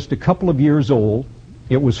Revolution was just a couple of years old.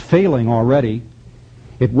 It was failing already.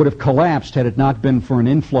 It would have collapsed had it not been for an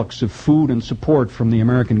influx of food and support from the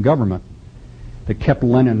American government that kept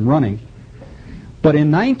Lenin running. But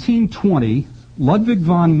in 1920, Ludwig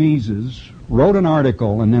von Mises wrote an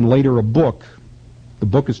article and then later a book. The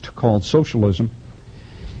book is called Socialism,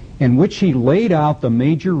 in which he laid out the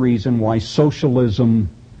major reason why socialism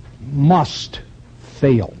must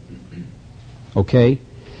fail. Okay?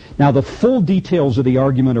 Now, the full details of the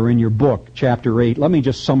argument are in your book, Chapter 8. Let me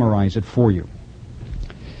just summarize it for you.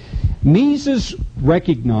 Mises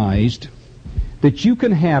recognized that you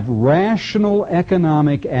can have rational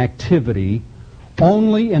economic activity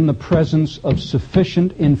only in the presence of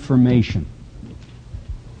sufficient information.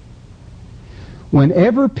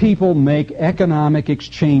 Whenever people make economic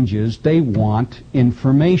exchanges, they want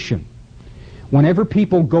information. Whenever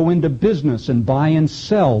people go into business and buy and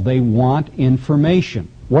sell, they want information.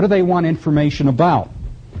 What do they want information about?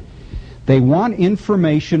 They want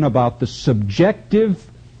information about the subjective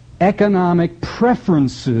economic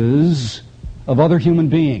preferences of other human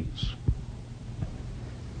beings.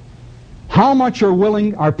 How much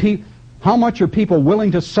are people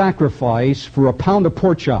willing to sacrifice for a pound of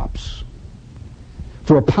pork chops,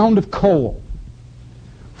 for a pound of coal,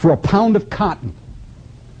 for a pound of cotton?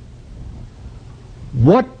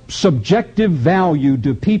 What subjective value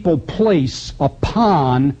do people place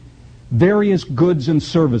upon various goods and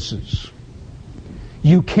services?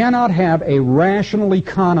 You cannot have a rational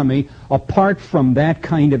economy apart from that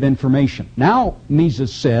kind of information. Now,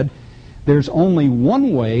 Mises said, there's only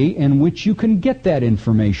one way in which you can get that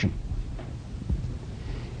information.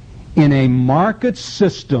 In a market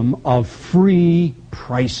system of free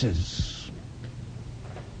prices.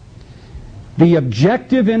 The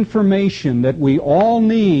objective information that we all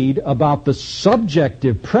need about the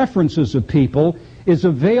subjective preferences of people is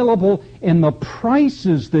available in the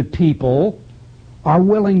prices that people are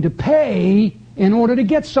willing to pay in order to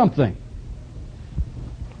get something.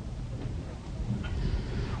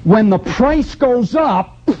 When the price goes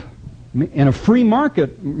up, in a free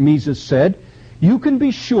market, Mises said, you can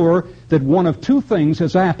be sure that one of two things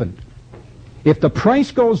has happened. If the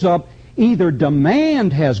price goes up, either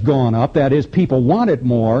demand has gone up, that is, people want it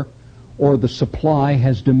more, or the supply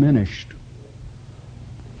has diminished.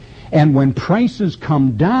 And when prices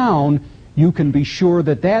come down, you can be sure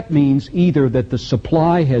that that means either that the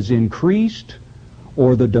supply has increased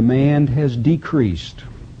or the demand has decreased.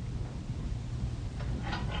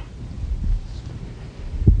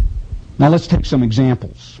 Now let's take some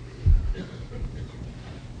examples.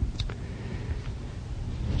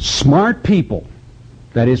 Smart people,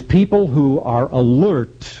 that is, people who are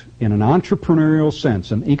alert in an entrepreneurial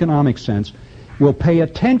sense, an economic sense, will pay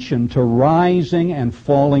attention to rising and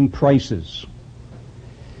falling prices.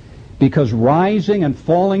 Because rising and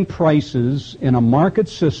falling prices in a market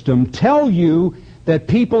system tell you that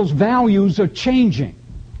people's values are changing,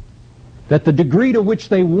 that the degree to which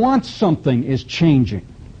they want something is changing.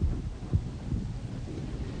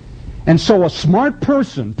 And so a smart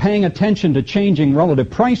person paying attention to changing relative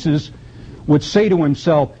prices would say to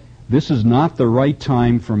himself, this is not the right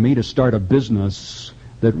time for me to start a business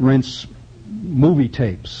that rents movie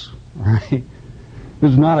tapes, right?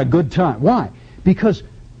 This is not a good time. Why? Because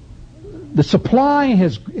the supply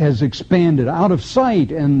has expanded out of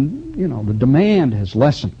sight, and the demand has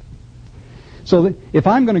lessened. So that if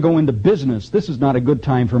I'm going to go into business, this is not a good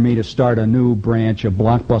time for me to start a new branch of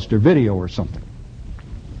Blockbuster Video or something.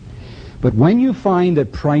 But when you find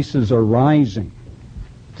that prices are rising,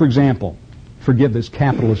 for example, forgive this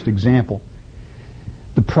capitalist example,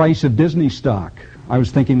 the price of Disney stock. I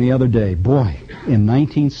was thinking the other day, boy, in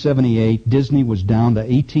 1978, Disney was down to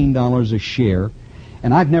 $18 a share,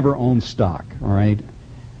 and I've never owned stock, all right?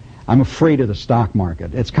 I'm afraid of the stock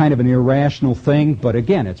market. It's kind of an irrational thing, but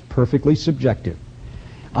again, it's perfectly subjective.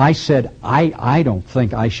 I said, I don't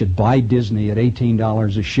think I should buy Disney at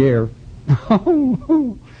 $18 a share.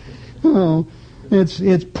 Oh,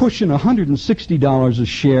 it's pushing $160 a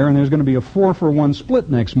share, and there's going to be a 4-for-1 split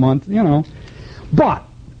next month, But,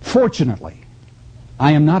 fortunately,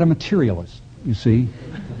 I am not a materialist, you see.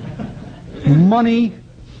 Money,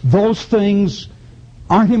 those things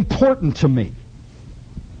aren't important to me.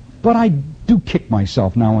 But I do kick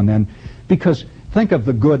myself now and then, because think of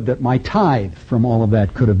the good that my tithe from all of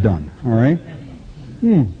that could have done, all right?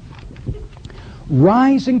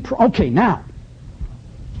 Okay, now,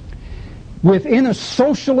 within a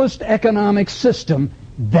socialist economic system,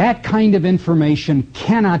 that kind of information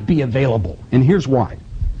cannot be available. And here's why.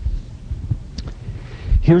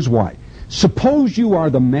 Here's why. Suppose you are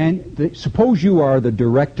the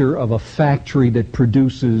director of a factory that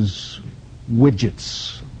produces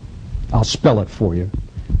widgets. I'll spell it for you.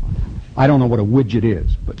 I don't know what a widget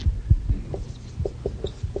is, but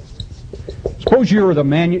suppose you're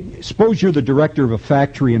the director of a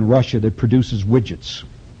factory in Russia that produces widgets.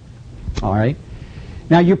 All right?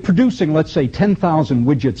 Now, you're producing, let's say, 10,000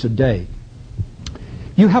 widgets a day.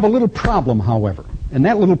 You have a little problem, however, and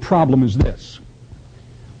that little problem is this.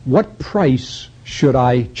 What price should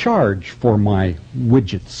I charge for my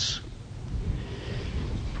widgets?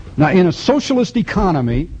 Now, in a socialist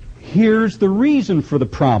economy, here's the reason for the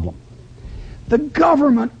problem. The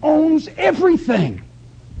government owns everything.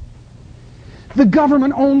 The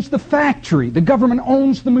government owns the factory. The government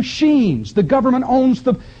owns the machines. The government owns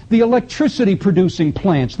the electricity producing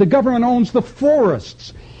plants. The government owns the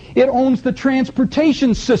forests. It owns the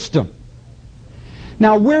transportation system.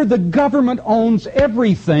 Now, where the government owns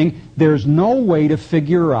everything, there's no way to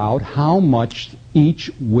figure out how much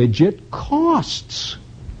each widget costs.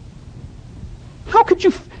 How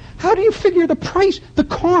do you figure the price, the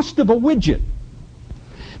cost of a widget?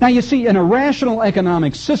 Now, you see, in a rational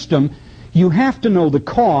economic system, you have to know the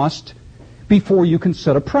cost before you can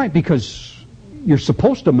set a price, because you're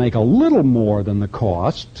supposed to make a little more than the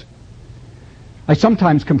cost. I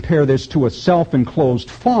sometimes compare this to a self-enclosed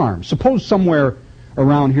farm. Suppose somewhere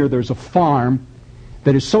around here there's a farm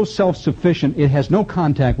that is so self-sufficient it has no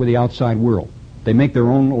contact with the outside world. They make their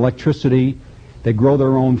own electricity, they grow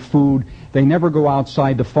their own food, they never go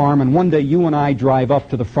outside the farm, and one day you and I drive up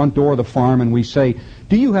to the front door of the farm and we say,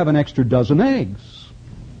 do you have an extra dozen eggs?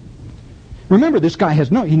 Remember, this guy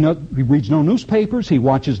he reads no newspapers, he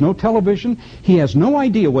watches no television, he has no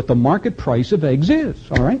idea what the market price of eggs is,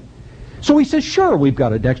 all right? So he says, sure, we've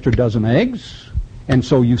got an extra dozen eggs. And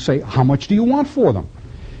so you say, how much do you want for them?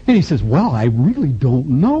 And he says, well, I really don't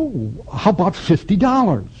know. How about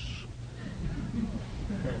 $50?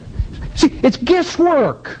 See, it's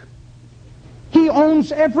guesswork. He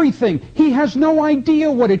owns everything. He has no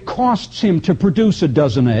idea what it costs him to produce a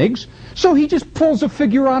dozen eggs, so he just pulls a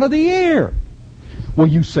figure out of the air. Well,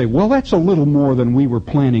 you say, well, that's a little more than we were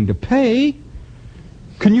planning to pay.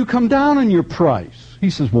 Can you come down on your price? He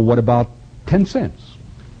says, well, what about 10 cents?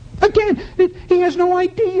 Again, he has no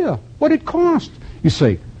idea what it costs. You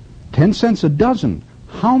say, 10 cents a dozen.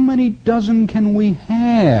 How many dozen can we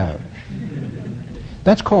have?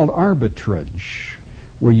 That's called arbitrage.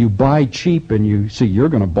 where you buy cheap and you see you're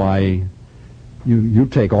going to buy, you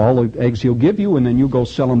take all the eggs he'll give you and then you go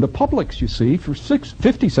sell them to Publix, you see, for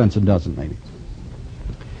 50 cents a dozen maybe.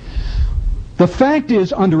 The fact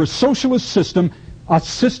is, under a socialist system, a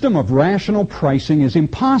system of rational pricing is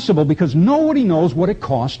impossible because nobody knows what it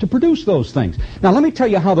costs to produce those things. Now let me tell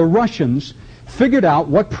you how the Russians figured out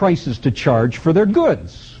what prices to charge for their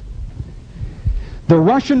goods. The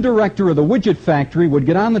Russian director of the widget factory would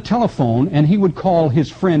get on the telephone and he would call his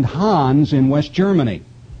friend Hans in West Germany.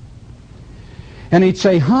 And he'd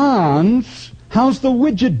say, "Hans, how's the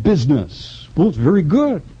widget business?" "Well, it's very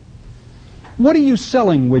good." "What are you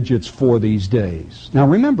selling widgets for these days?" Now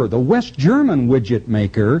remember, the West German widget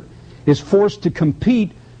maker is forced to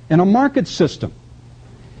compete in a market system.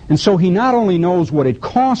 And so he not only knows what it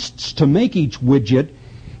costs to make each widget,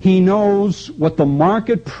 he knows what the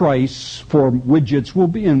market price for widgets will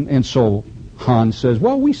be. And so Hans says,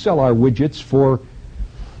 "Well, we sell our widgets for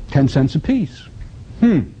 10 cents apiece."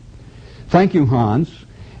 Thank you, Hans.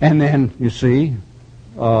 And then, you see,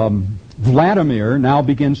 Vladimir now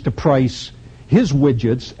begins to price his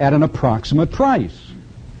widgets at an approximate price.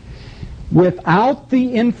 Without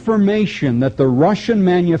the information that the Russian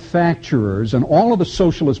manufacturers and all of the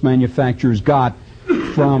socialist manufacturers got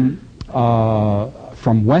from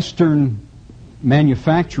Western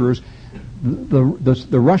manufacturers,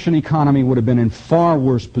 the Russian economy would have been in far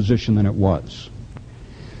worse position than it was.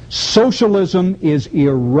 Socialism is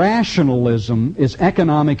irrationalism, is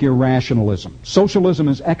economic irrationalism. Socialism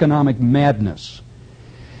is economic madness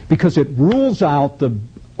because it rules out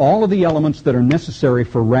all of the elements that are necessary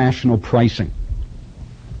for rational pricing.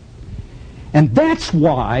 And that's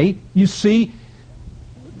why, you see,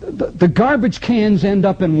 the garbage cans end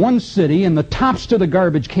up in one city and the tops to the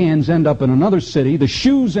garbage cans end up in another city. The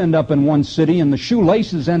shoes end up in one city and the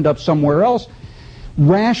shoelaces end up somewhere else.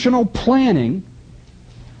 Rational planning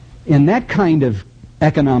in that kind of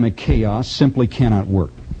economic chaos simply cannot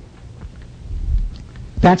work.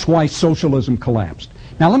 That's why socialism collapsed.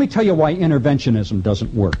 Now let me tell you why interventionism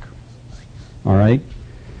doesn't work. All right?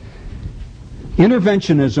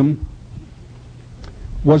 Interventionism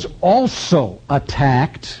was also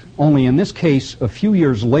attacked, only in this case a few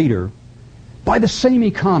years later, by the same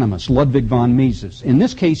economist, Ludwig von Mises. In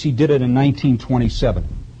this case, he did it in 1927.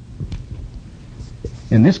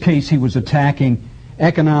 In this case, he was attacking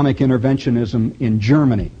economic interventionism in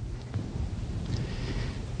Germany.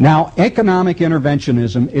 Now, economic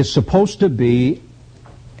interventionism is supposed to be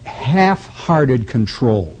half-hearted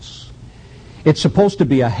controls. It's supposed to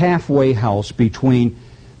be a halfway house between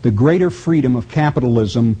the greater freedom of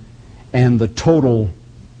capitalism and the total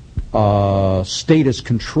status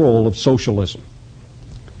control of socialism.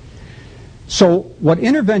 So what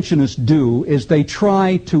interventionists do is they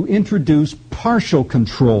try to introduce partial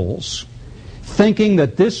controls, thinking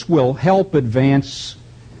that this will help advance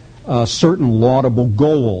certain laudable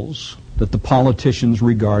goals that the politicians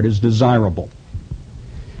regard as desirable.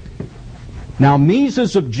 Now,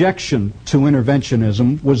 Mises' objection to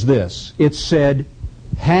interventionism was this. It said,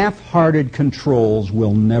 half-hearted controls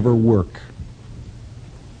will never work.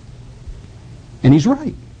 And he's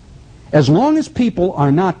right. As long as people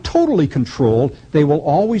are not totally controlled, they will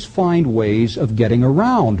always find ways of getting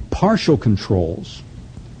around partial controls.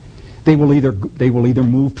 They will either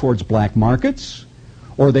move towards black markets,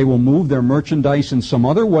 or they will move their merchandise in some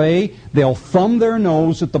other way. They'll thumb their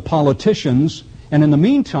nose at the politicians, and in the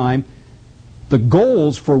meantime, the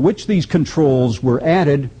goals for which these controls were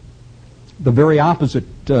added, the very opposite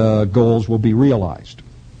goals will be realized.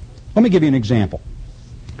 Let me give you an example.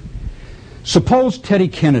 Suppose Teddy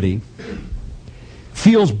Kennedy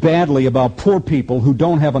feels badly about poor people who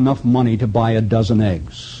don't have enough money to buy a dozen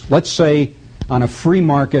eggs. Let's say on a free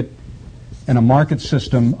market, in a market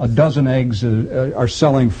system, a dozen eggs are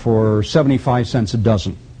selling for 75 cents a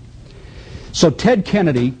dozen. So Ted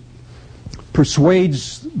Kennedy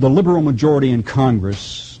persuades the liberal majority in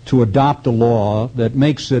Congress to adopt a law that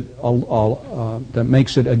makes it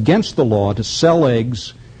against the law to sell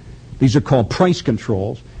eggs. These are called price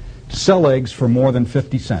controls. To sell eggs for more than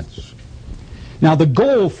 50 cents. Now, the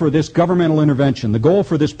goal for this governmental intervention, the goal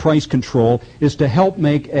for this price control, is to help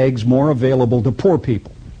make eggs more available to poor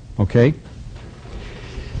people. Okay?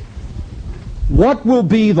 What will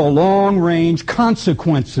be the long-range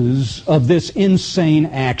consequences of this insane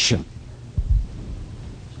action?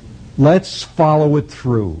 Let's follow it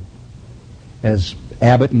through. As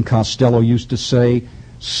Abbott and Costello used to say,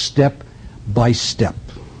 step by step.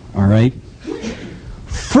 All right?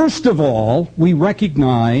 First of all, we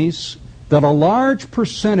recognize that a large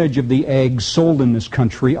percentage of the eggs sold in this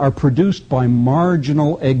country are produced by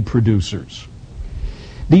marginal egg producers.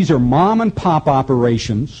 These are mom and pop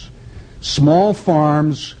operations, small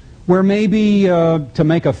farms, where maybe to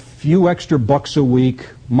make a few extra bucks a week,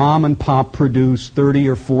 mom and pop produce 30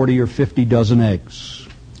 or 40 or 50 dozen eggs.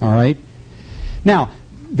 All right? Now,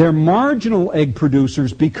 they're marginal egg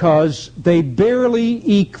producers because they barely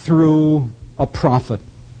eke through a profit.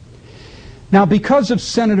 Now, because of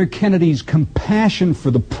Senator Kennedy's compassion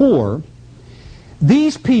for the poor,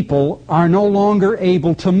 these people are no longer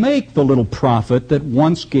able to make the little profit that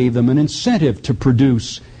once gave them an incentive to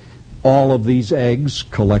produce all of these eggs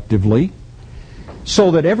collectively,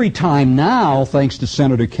 so that every time now, thanks to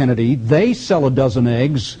Senator Kennedy, they sell a dozen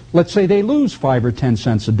eggs, let's say they lose 5 or 10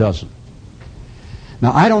 cents a dozen.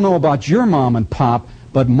 Now, I don't know about your mom and pop,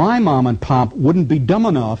 but my mom and pop wouldn't be dumb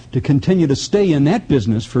enough to continue to stay in that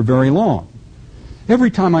business for very long.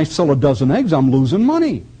 Every time I sell a dozen eggs, I'm losing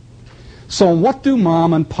money. So what do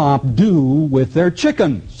mom and pop do with their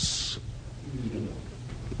chickens?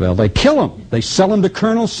 Well, they kill them. They sell them to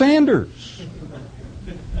Colonel Sanders.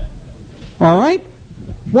 All right?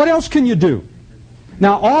 What else can you do?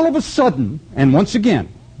 Now, all of a sudden, and once again,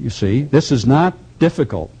 you see, this is not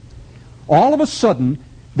difficult. All of a sudden,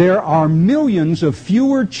 there are millions of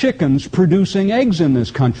fewer chickens producing eggs in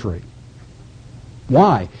this country.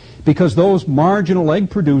 Why? Because those marginal egg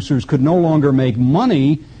producers could no longer make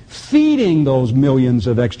money feeding those millions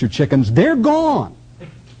of extra chickens. They're gone.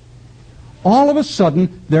 All of a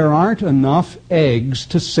sudden, there aren't enough eggs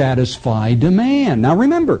to satisfy demand. Now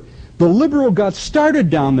remember, the liberal got started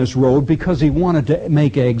down this road because he wanted to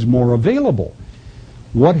make eggs more available.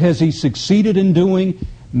 What has he succeeded in doing?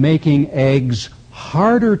 Making eggs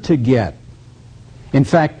harder to get. In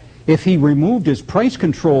fact, if he removed his price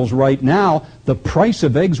controls right now, the price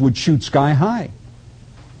of eggs would shoot sky high.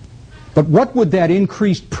 But what would that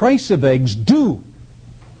increased price of eggs do?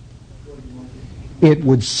 It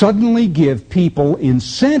would suddenly give people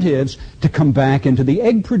incentives to come back into the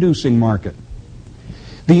egg-producing market.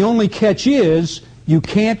 The only catch is,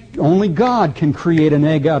 only God can create an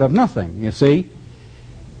egg out of nothing, you see.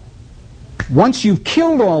 Once you've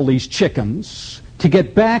killed all these chickens, to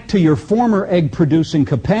get back to your former egg-producing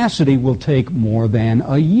capacity will take more than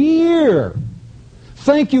a year.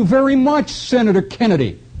 Thank you very much, Senator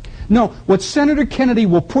Kennedy. No, what Senator Kennedy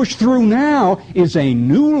will push through now is a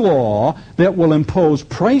new law that will impose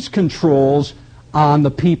price controls on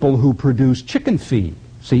the people who produce chicken feed.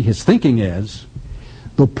 See, his thinking is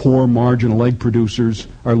the poor marginal egg producers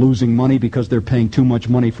are losing money because they're paying too much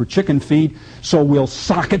money for chicken feed, so we'll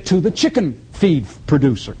sock it to the chicken feed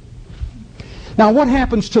producer. Now, what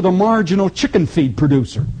happens to the marginal chicken feed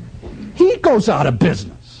producer? He goes out of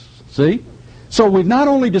business, see? So we've not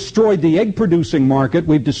only destroyed the egg-producing market,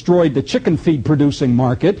 we've destroyed the chicken feed-producing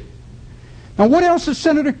market. Now, what else is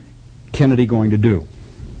Senator Kennedy going to do?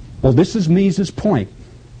 Well, this is Mises' point.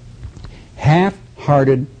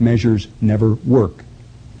 Half-hearted measures never work.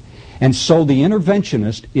 And so the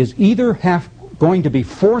interventionist is either going to be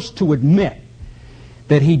forced to admit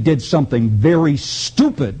that he did something very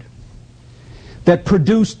stupid that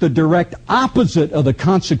produced the direct opposite of the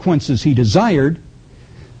consequences he desired,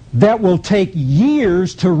 that will take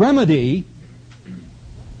years to remedy.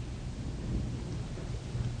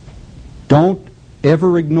 Don't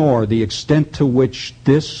ever ignore the extent to which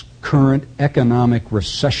this current economic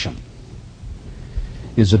recession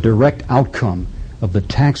is a direct outcome of the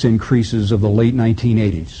tax increases of the late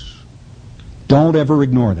 1980s. Don't ever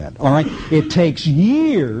ignore that. All right? It takes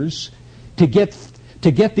years to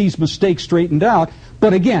get these mistakes straightened out.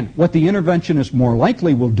 But again, what the interventionist more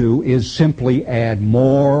likely will do is simply add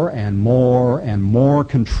more and more and more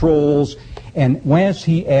controls. And as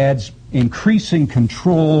he adds increasing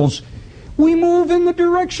controls, we move in the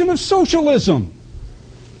direction of socialism.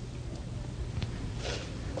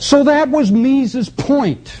 So that was Mises'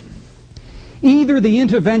 point. Either the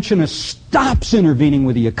interventionist stops intervening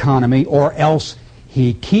with the economy, or else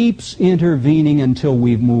he keeps intervening until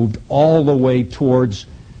we've moved all the way towards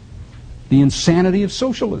the insanity of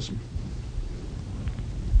socialism.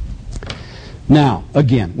 Now,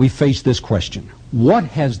 again, we face this question. What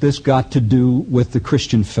has this got to do with the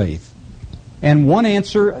Christian faith? And one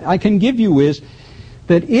answer I can give you is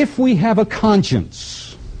that if we have a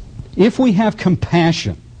conscience, if we have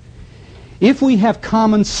compassion, if we have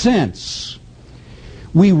common sense,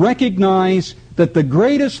 we recognize that the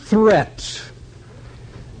greatest threat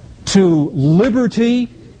to liberty,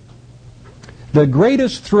 the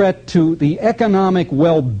greatest threat to the economic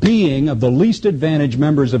well-being of the least advantaged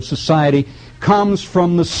members of society comes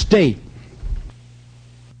from the state.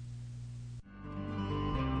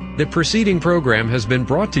 The preceding program has been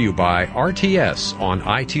brought to you by RTS on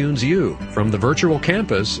iTunes U from the virtual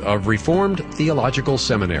campus of Reformed Theological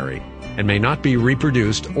Seminary and may not be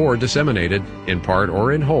reproduced or disseminated, in part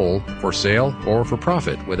or in whole, for sale or for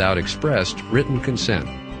profit without expressed written consent.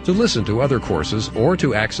 To listen to other courses or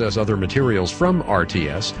to access other materials from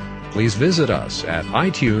RTS, please visit us at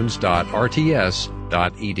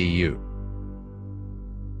itunes.rts.edu.